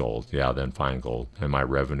better than gold, yea, than fine gold, and my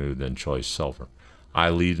revenue than choice silver. I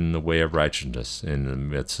lead in the way of righteousness in the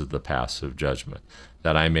midst of the paths of judgment,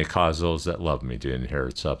 that I may cause those that love me to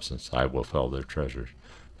inherit substance. I will fill their treasures.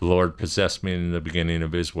 The Lord possessed me in the beginning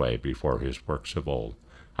of his way, before his works of old.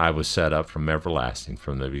 I was set up from everlasting,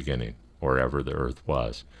 from the beginning, or ever the earth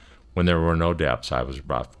was. When there were no depths, I was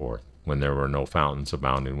brought forth. When there were no fountains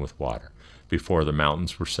abounding with water. Before the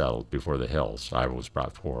mountains were settled, before the hills, I was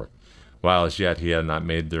brought forth. While as yet he had not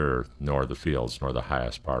made the earth, nor the fields, nor the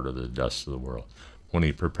highest part of the dust of the world. When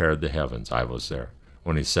he prepared the heavens, I was there.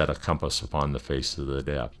 When he set a compass upon the face of the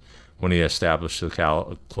depths. When he established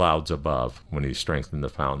the clouds above. When he strengthened the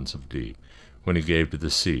fountains of deep. When he gave to the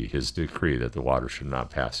sea his decree that the water should not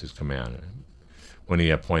pass his command. When he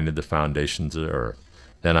appointed the foundations of the earth.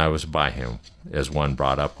 Then I was by him, as one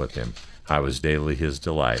brought up with him. I was daily his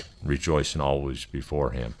delight, rejoicing always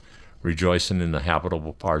before him, rejoicing in the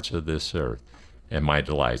habitable parts of this earth, and my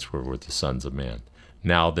delights were with the sons of men.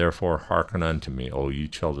 Now therefore hearken unto me, O ye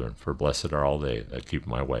children, for blessed are all they that keep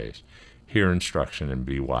my ways. Hear instruction, and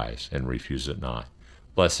be wise, and refuse it not.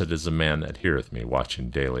 Blessed is the man that heareth me, watching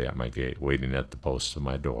daily at my gate, waiting at the posts of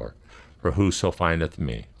my door. For whoso findeth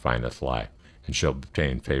me findeth life, and shall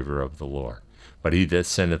obtain favor of the Lord. But he that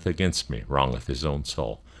sinneth against me wrongeth his own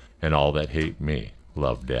soul, and all that hate me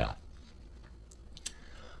love death.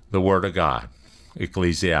 The Word of God,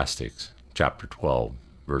 Ecclesiastes, chapter 12,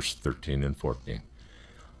 verse 13 and 14.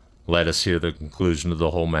 Let us hear the conclusion of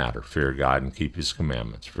the whole matter. Fear God and keep his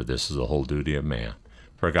commandments, for this is the whole duty of man.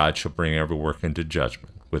 For God shall bring every work into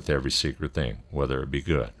judgment, with every secret thing, whether it be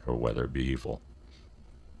good or whether it be evil.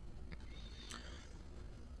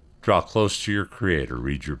 Draw close to your Creator,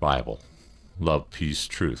 read your Bible. Love, peace,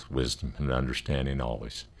 truth, wisdom, and understanding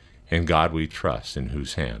always. In God we trust, in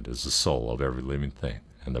whose hand is the soul of every living thing,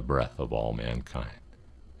 and the breath of all mankind.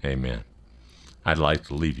 Amen. I'd like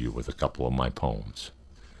to leave you with a couple of my poems.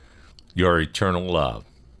 Your eternal love,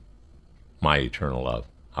 my eternal love.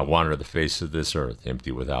 I wander the face of this earth,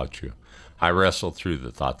 empty without you. I wrestle through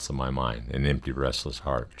the thoughts of my mind. An empty, restless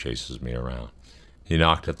heart chases me around. You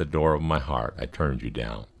knocked at the door of my heart. I turned you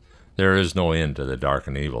down. There is no end to the dark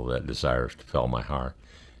and evil that desires to fill my heart.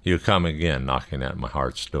 You come again, knocking at my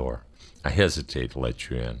heart's door. I hesitate to let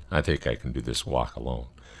you in. I think I can do this walk alone.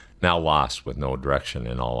 Now lost with no direction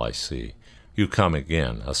in all I see. You come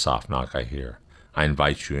again, a soft knock I hear. I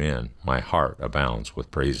invite you in. My heart abounds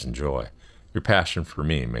with praise and joy. Your passion for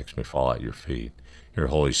me makes me fall at your feet. Your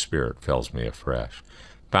Holy Spirit fills me afresh.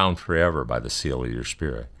 Bound forever by the seal of your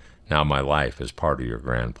Spirit. Now my life is part of your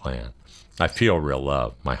grand plan. I feel real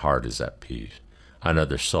love. My heart is at peace.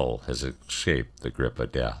 Another soul has escaped the grip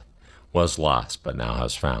of death, was lost but now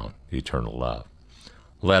has found eternal love.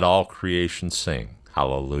 Let all creation sing,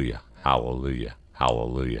 hallelujah, hallelujah,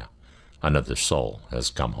 hallelujah. Another soul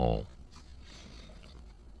has come home.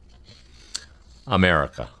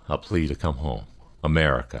 America, a plea to come home.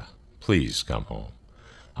 America, please come home.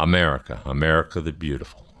 America, America the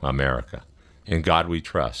beautiful, America. In God we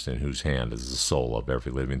trust, in whose hand is the soul of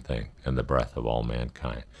every living thing and the breath of all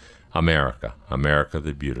mankind. America, America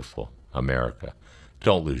the beautiful, America.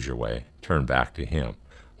 Don't lose your way. Turn back to Him.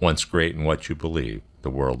 Once great in what you believe, the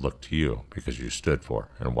world looked to you because you stood for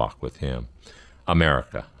and walked with Him.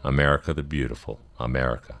 America, America the beautiful,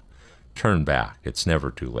 America. Turn back. It's never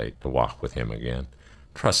too late to walk with Him again.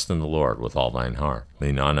 Trust in the Lord with all thine heart.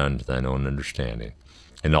 Lean not unto thine own understanding.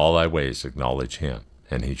 In all thy ways acknowledge Him,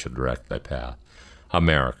 and He shall direct thy path.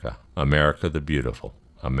 America, America the beautiful,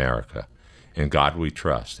 America. In God we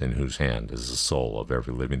trust, in whose hand is the soul of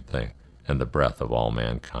every living thing and the breath of all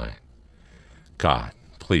mankind. God,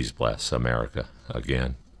 please bless America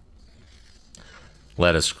again.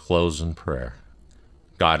 Let us close in prayer.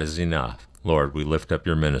 God is enough. Lord, we lift up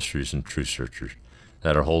your ministries and truth searchers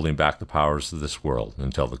that are holding back the powers of this world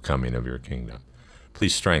until the coming of your kingdom.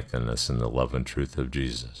 Please strengthen us in the love and truth of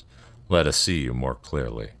Jesus. Let us see you more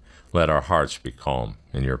clearly. Let our hearts be calm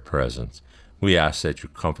in your presence. We ask that you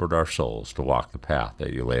comfort our souls to walk the path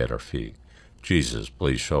that you lay at our feet. Jesus,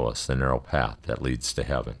 please show us the narrow path that leads to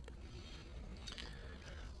heaven.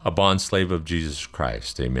 A bondslave of Jesus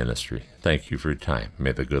Christ, a ministry. Thank you for your time.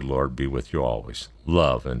 May the good Lord be with you always.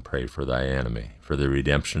 Love and pray for thy enemy, for the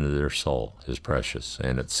redemption of their soul is precious,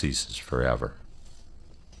 and it ceases forever.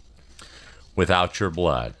 Without your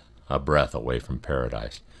blood, a breath away from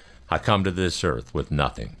paradise. I come to this earth with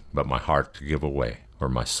nothing but my heart to give away or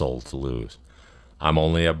my soul to lose. I'm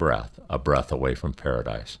only a breath away from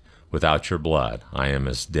paradise. Without your blood, I am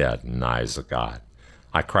as dead in the eyes of God.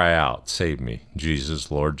 I cry out, save me,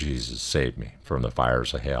 Jesus, Lord Jesus, save me from the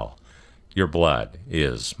fires of hell. Your blood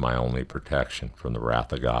is my only protection from the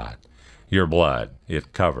wrath of God. Your blood,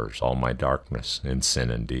 it covers all my darkness in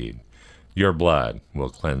sin and deed. Your blood will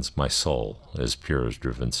cleanse my soul as pure as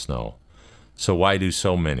driven snow. So why do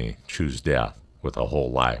so many choose death with a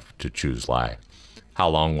whole life to choose life? How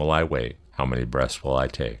long will I wait? How many breaths will I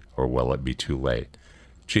take? Or will it be too late?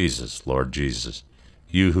 Jesus, Lord Jesus,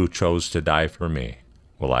 you who chose to die for me,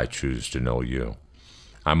 will I choose to know you?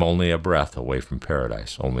 I'm only a breath away from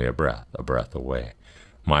paradise, only a breath away.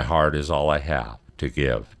 My heart is all I have to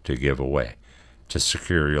give away, to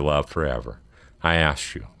secure your love forever. I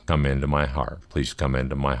ask you, come into my heart. Please come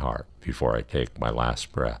into my heart before I take my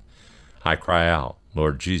last breath. I cry out,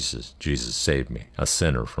 Lord Jesus, Jesus, save me, a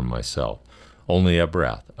sinner from myself. Only a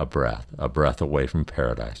breath away from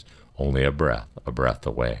paradise, only a breath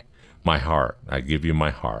away. My heart, I give you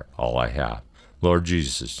my heart, all I have. Lord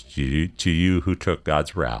Jesus, to you who took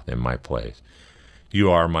God's wrath in my place. You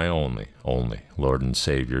are my only, Lord and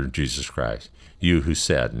Savior, Jesus Christ. You who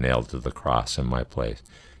said, nailed to the cross in my place.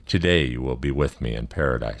 Today you will be with me in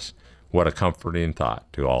paradise. What a comforting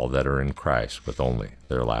thought to all that are in Christ with only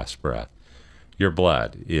their last breath. Your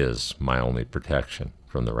blood is my only protection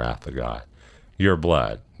from the wrath of God. Your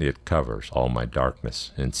blood, it covers all my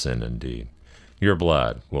darkness in sin and deed. Your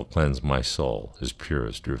blood will cleanse my soul as pure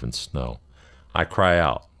as driven snow. I cry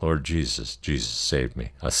out, Lord Jesus, Jesus, save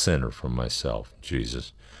me, a sinner from myself,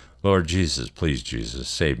 Jesus. Lord Jesus, please, Jesus,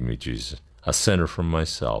 save me, Jesus, a sinner from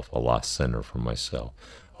myself, a lost sinner from myself.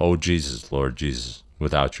 Oh, Jesus, Lord Jesus,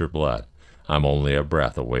 without your blood, I'm only a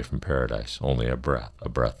breath away from paradise, only a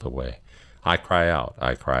breath away. I cry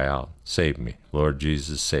out, save me, Lord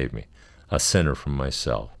Jesus, save me, a sinner from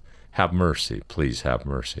myself. Have mercy, please have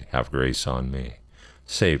mercy, have grace on me.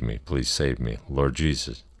 Save me, please save me, Lord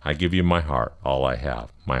Jesus. I give you my heart, all I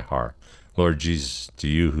have, my heart. Lord Jesus, to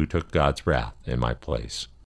you who took God's wrath in my place.